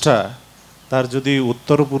स्रष्टा तार जदि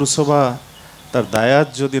उत्तर पुरुष बा तार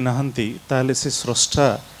दायात जदि नहांती ताहले से स्रष्टा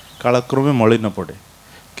कालक्रमे मଳି न पड़े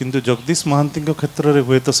किंतु जगदीश महांती क्षेत्र में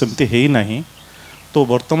हुए तो सेमती है नहीं तो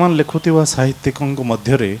वर्तमान लेखुवा साहित्यिकों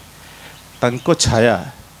मध्य तांको छाया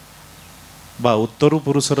बा उत्तर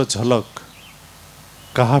पुरुषर झलक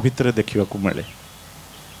कहा भितर देखा मिले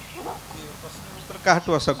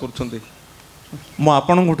काटू आशा कर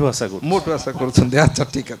आपठू आशा कर मोटू आशा कर अच्छा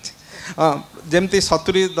ठीक अच्छे जमती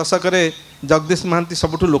 70 दशक जगदीश महांती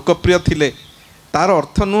सबुठ लोकप्रिय थिले तार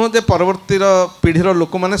अर्थ नुह जे परवर्ती पीढ़ीर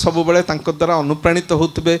लोक मैंने सब बेले द्वारा अनुप्राणित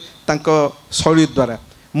होते शैली द्वारा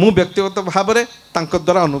मु व्यक्तिगत भाव में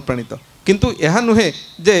द्वारा अनुप्राणित किंतु यह नुहे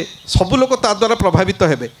जे सबु लोक ता द्वारा प्रभावित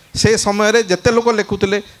हेबे से समय जेते लोक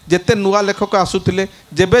लिखुले जेते नुआ लेखक आसुले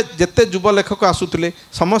जेबे जेते युव लेखक आसुले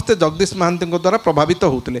समस्ते जगदीश महांती द्वारा प्रभावित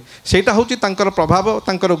होते सेटा होची तांकर प्रभाव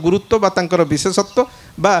तांकर गुरुत्व बा तांकर विशेषत्व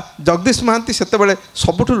बा जगदीश महांती सेतेबेले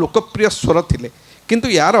सबुठु लोकप्रिय स्वर थिले किंतु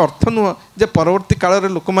यार अर्थ नुह जे परवर्ती काल रे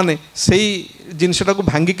लोक माने सेही जिनसटा को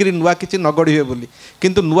भांगिकी नुआ किसी न गढ़े बोली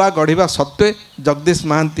किंतु नुआ गढ़ा सत्वे जगदीश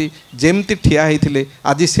महांती जेमती ठिया होते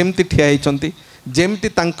आज सेमती ठिया होती जेमती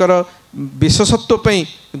तांकर विशेषत्व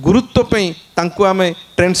गुरुत्व तांको आमे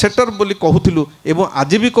ट्रेंड सेटर बोली कहूलु एवं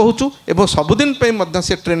आज भी कहूँ एवं सबुदिन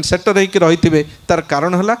से ट्रेंड सेटर होकर रही तार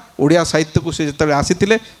कारण है ओडिया साहित्य को से जो आसी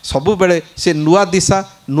सबु बेले से नुआ दिशा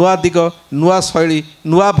नुआ दिग नुआ शैली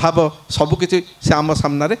नुआ भाव सबकि से आम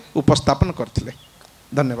सामने उपस्थापन करते।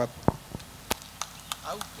 धन्यवाद।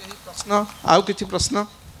 प्रश्न आउ किछि प्रश्न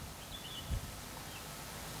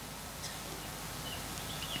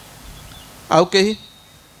आउ कहीं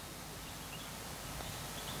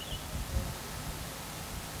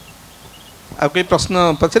आ कोई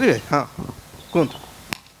प्रश्न पचारे हाँ कौन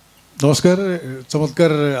नमस्कार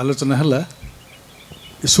चमत्कार आलोचना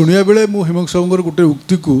है शुणिया बेले मु हिमांशु साहूंकर गोटे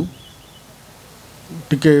उक्ति को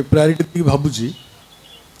टिके प्रायोरिटी भावुची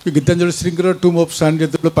कि गीतांजलि श्री टूम ऑफ सैंड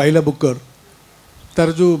जो पाइला बुकर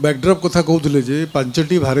तार जो बैकड्रप कथा कहते जे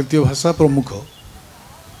 5टी भारतीय भाषा प्रमुख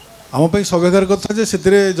आमपाई सौभाग्यर कथा जे से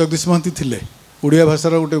जगदीश महांती थिले ओडिया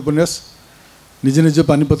भाषार गोटे उपन्यास निज निज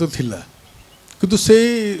पानीपत थिला किंतु से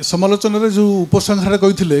समालोचन जो उपसंहार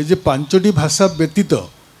कहते जे 5टी भाषा व्यतीत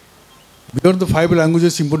beyond the 5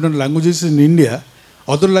 languages important languages in India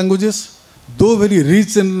other languages दो very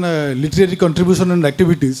rich in literary contribution and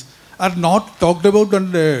activities are not talked about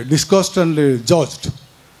and discussed and judged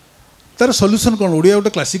तार सॉल्यूशन कौन ओडिया गोटे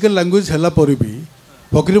क्लासिकल लैंग्वेज है भी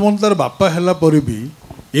फकीरमोहन तार बापा है भी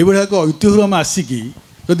ये एक ऐतिह्य आम आसिकी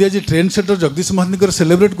जदि आज trend setter Jagdish Mahanti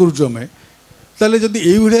celebrate करुचु आम ताले जदि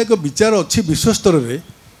ये एक विचार अच्छी विश्व स्तर में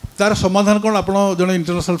तार समाधान कौन आप जड़े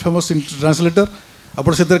इंटरनेशनल फेमस ट्रांसलेटर आप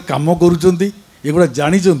कम करुँचा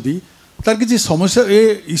जानी तार किसी समस्या ए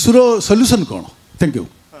इश्यूर सॉल्यूशन कौन। Thank you.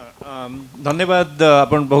 धन्यवाद।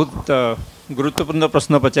 आप बहुत गुरुत्वपूर्ण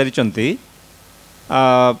प्रश्न पचारिचंती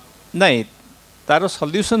नहीं तार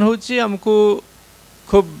सॉल्यूशन होची हमको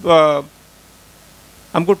खूब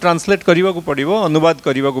आमको ट्रांसलेट करने को पड़ो, अनुवाद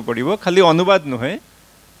करने को पड़ो। खाली अनुवाद नुहे,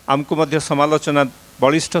 आमको मध्य समालोचना,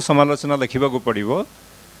 बलिष्ठ समालोचना लिखा पड़ो।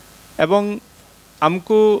 एवं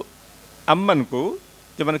आमको आम मान को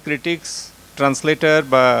जो मैंने क्रिटिक्स, ट्रांसलेटर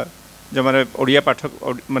बा जो मैंने ओडिया पाठक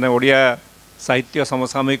माने ओडिया साहित्य,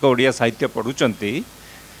 समसामयिक ओडिया साहित्य पढ़ुचंती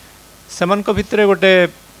से भितर गोटे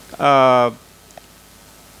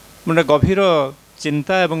माने गभीर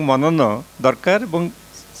चिंता एवं मनन दरकार और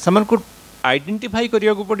से आइडेंटिफाई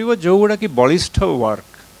करने को पड़ो जो गुड़ा कि बलिष्ठ वर्क।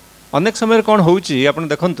 अनेक समय कौन हो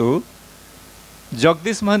देखु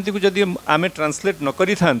जगदीश महांती को जदि आमे ट्रांसलेट न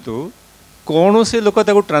करि थांतु कौन से लोक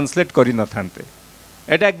ताको ट्रांसलेट करि न थांते।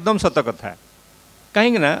 एटा एकदम सत कथा।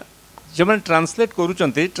 कहीं ना जो मैंने ट्रांसलेट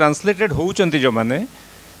करूचंती, ट्रांसलेटेड होउचंती जो माने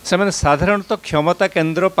से माने साधारणतः क्षमता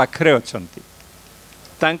केंद्र पाखरे अछंती,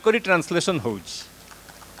 तांकरी ट्रांसलेशन होउछ।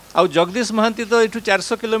 आउ जगदीश महांती तो एठू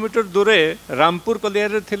 400 किलोमीटर दूरे रामपुर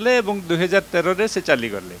कलियारे थिले एवं 2013 रे से चली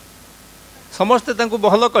गले। समस्ते तांको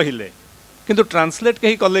भल कहिले किंतु ट्रांसलेट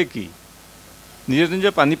कहीं कले कि निज निज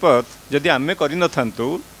पानीपत जदि आमे करि न थांतु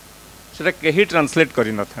सेटा कहीं ट्रांसलेट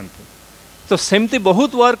करि न थांतु। तो सेमती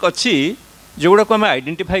बहुत वर्क अच्छी जोगुड़ा को आम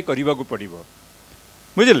आइडेंटिफाई करने को पड़ो,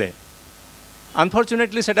 बुझे।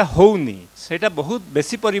 अनफॉर्चुनेटली सेटा होउनी, सेटा बहुत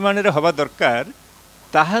बेसी परिमाण रे हवा दरकार।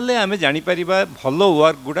 ताहले आमे जानी परिबा भलो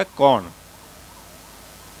वर्क गुड़ा कौन,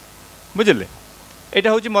 बुझे। एटा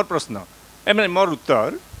होची मोर प्रश्न एम मोर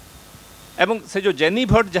उत्तर। एवं से जो जेनी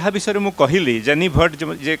भट्ट जहाँ विषय में कहली, जेनी भट्ट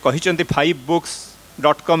जे कहिचंती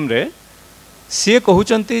 5books.com रे सी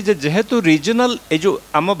कहते जेहेतु रीजनल ए जो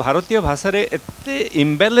आम भारतीय भाषा रे एते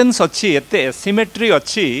इम्बैलेंस अच्छी, एते एसिमेट्री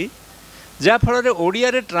अच्छी, जहाँ फल ओडिया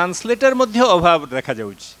रे ट्रांसलेटर मध्य अभाव देखा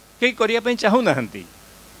जाउछि। कई करने चाहू ना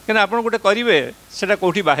कहीं आप गोटे करेंगे से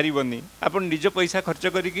कौटी बाहरनी, आप निज पैसा खर्च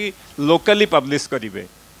करी लोकली पब्लिश करेंगे,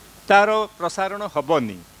 तार प्रसारण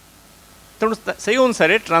हेनी। तेणु से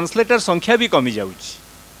अनुसार ट्रांसलेटर संख्या भी कमी जाउछि।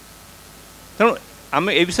 तेणु आम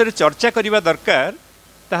ए विषय चर्चा करवा दरकार,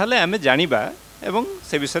 ताहले आमे जानिबा एवं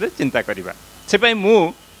से विषय चिंता करवा। से पई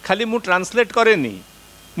खाली मु ट्रांसलेट करेनी,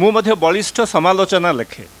 मु मध्य बलिष्ठ समालोचना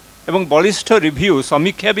लिखे एवं बलिष्ठ रिव्यू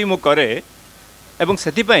समीक्षा भी मु करे एवं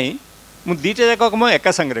सेति पई मु दीटा जाक म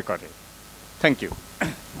एका संगे करे। Thank you.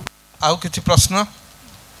 आउ किछि प्रश्न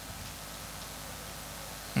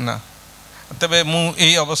ना? तबे मु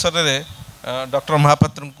एई अवसर रे डॉक्टर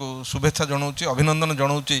महापात्र को शुभेच्छा जनाऊँगी, अभिनंदन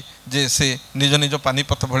जनाऊँगी जे से निज निज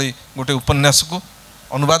पानीपथ भली गोटे उपन्यास को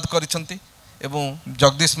अनुवाद करिसंती एवं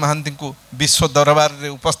जगदीश महांती को विश्व दरबार रे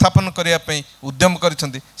उपस्थापन करिया पई उद्यम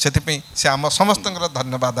करिसंती। सेति से आम समस्तंकर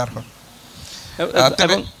धन्यवाद अर्ह।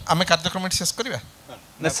 तबे आमे कार्यक्रम शेष करिबा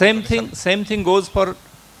ना। सेम थिंग गोज फॉर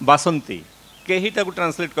बासंती, केही ताको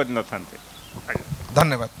ट्रांसलेट करि न थांते।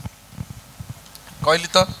 धन्यवाद। कहली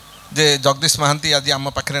तो जे जगदीश महांती आज आम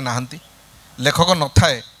पाखरे नाहंती, लेखक न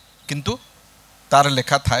थाए किंतु तार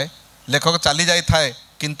लेखा थाए, लेखक चली जाई थाए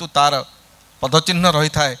किंतु तार पदचिह्न रही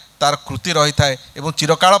थाए, तार कृति रही थाए एवं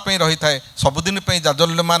चिरकाल पे रही थाए, सबुदिन पे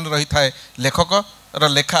जाजल्यमान रही थाए। लेखक र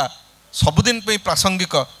लेखा सबुदिन पे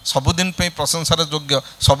प्रासंगिक, सबुदिन पे प्रशंसार योग्य,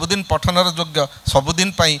 सबुदिन पठनर योग्य,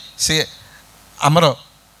 सबुदिन पे से आमर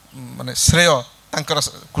माने श्रेय तांकर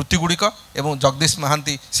कृति गुड़िक। एवं जगदीश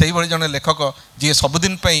महांती से ही जड़े लेखक जी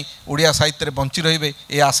सबुदिन पे ओडिया साहित्य रे बंची रहिबे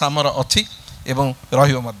ए आशा आमर अच्छी एवं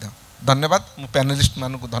रहिबो मध्य। धन्यवाद। मु पैनलिस्ट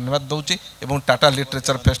मान को धन्यवाद दूची एवं टाटा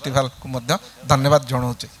लिटरेचर फेस्टिवल को मध्य धन्यवाद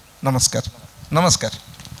जनाऊँ। नमस्कार। नमस्कार।